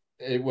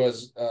 It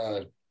was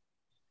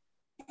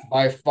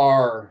by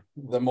far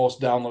the most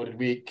downloaded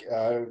week.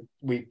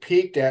 We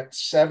peaked at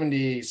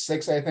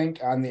 76, I think,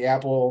 on the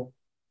Apple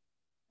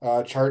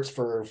charts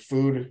for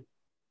food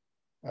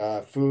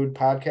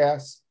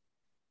podcasts.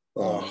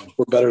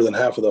 We're better than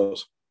half of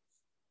those.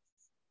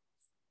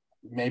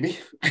 Maybe.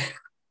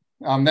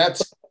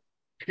 That's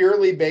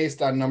purely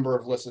based on number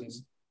of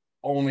listens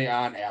only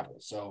on Apple.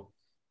 So,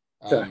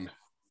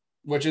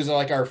 which is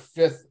like our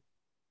fifth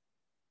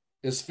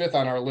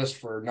on our list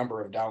for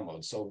number of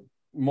downloads. So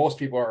most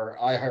people are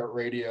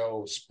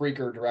iHeartRadio,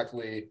 Spreaker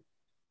directly,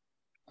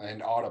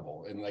 and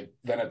Audible, and like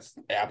then it's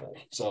Apple.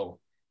 So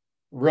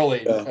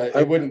really,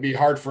 it wouldn't be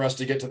hard for us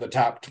to get to the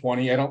top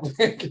 20. I don't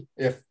think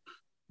if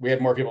we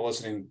had more people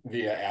listening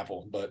via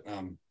Apple. But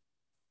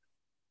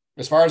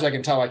as far as I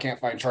can tell, I can't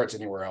find charts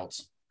anywhere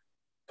else.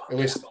 At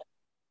least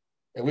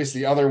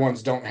the other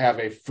ones don't have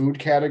a food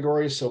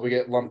category, so we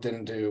get lumped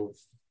into,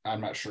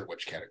 I'm not sure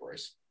which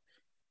categories.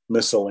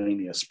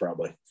 Miscellaneous,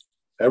 probably.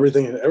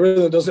 Everything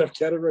that doesn't have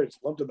categories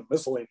lumped into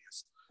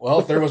miscellaneous. Well,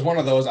 if there was one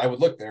of those, I would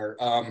look there.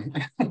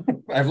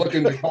 I've looked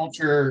into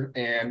culture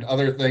and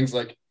other things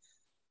like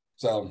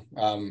so.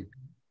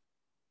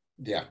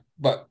 Yeah,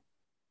 but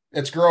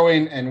it's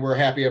growing, and we're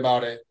happy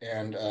about it.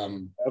 And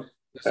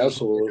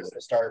absolutely, this is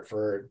the start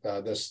for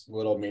this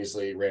little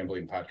measly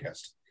rambling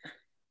podcast.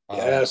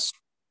 Yes,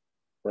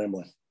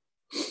 rambling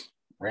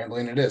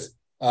it is.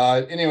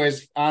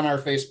 Anyways, on our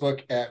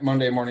Facebook at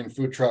Monday Morning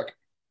Food Truck,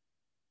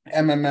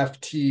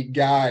 MMFT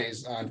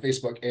Guys on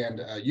Facebook and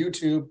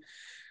YouTube.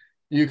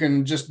 You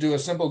can just do a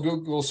simple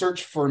Google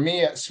search for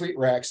me at Sweet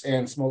Racks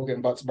and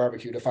Smokin' Butts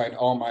Barbecue to find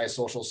all my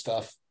social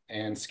stuff,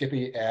 and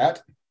Skippy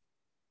at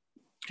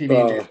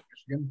PB&J's of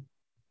Michigan.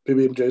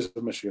 PB&J's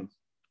of Michigan.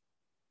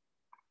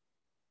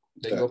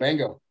 Bingo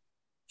bango.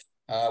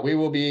 We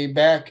will be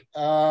back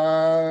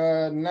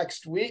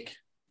next week,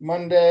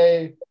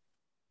 Monday.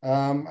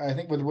 I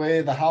think with the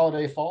way the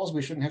holiday falls,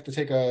 we shouldn't have to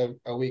take a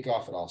week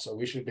off at all. So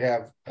we should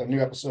have a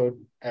new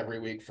episode every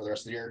week for the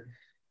rest of the year.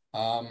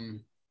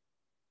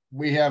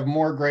 We have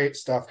more great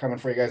stuff coming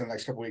for you guys in the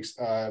next couple weeks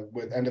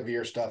with end of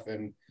year stuff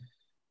and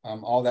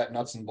all that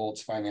nuts and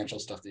bolts financial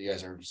stuff that you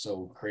guys are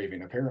so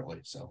craving,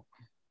 apparently. So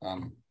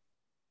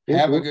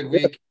have a good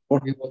week.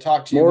 We will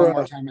talk to you one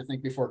more time, I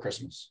think, before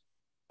Christmas.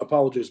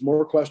 Apologies.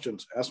 More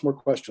questions. Ask more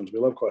questions. We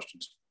love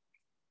questions.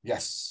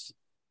 Yes.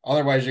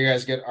 Otherwise, you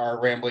guys get our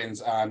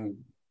ramblings on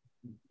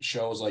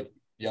shows like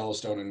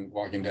Yellowstone and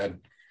Walking Dead,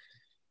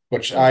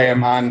 which I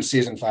am on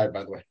season 5,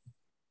 by the way.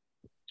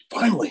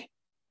 Finally.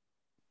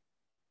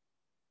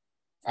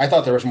 I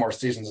thought there was more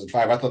seasons than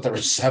 5. I thought there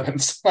was 7.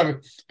 So I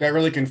got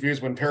really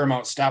confused when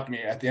Paramount stopped me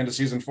at the end of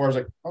season 4. I was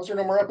like, "How's there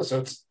no more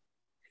episodes?"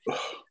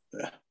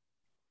 Yeah.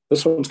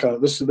 This one's kind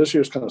of this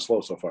year's kind of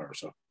slow so far.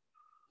 So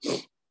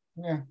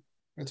yeah,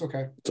 it's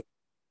okay.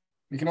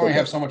 You can only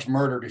have so much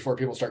murder before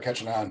people start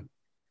catching on.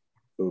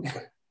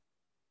 Okay.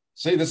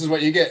 See, this is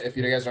what you get if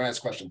you guys don't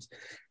ask questions.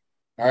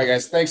 All right,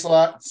 guys. Thanks a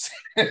lot.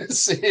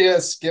 See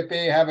you,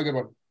 Skippy. Have a good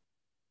one.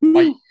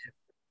 Bye.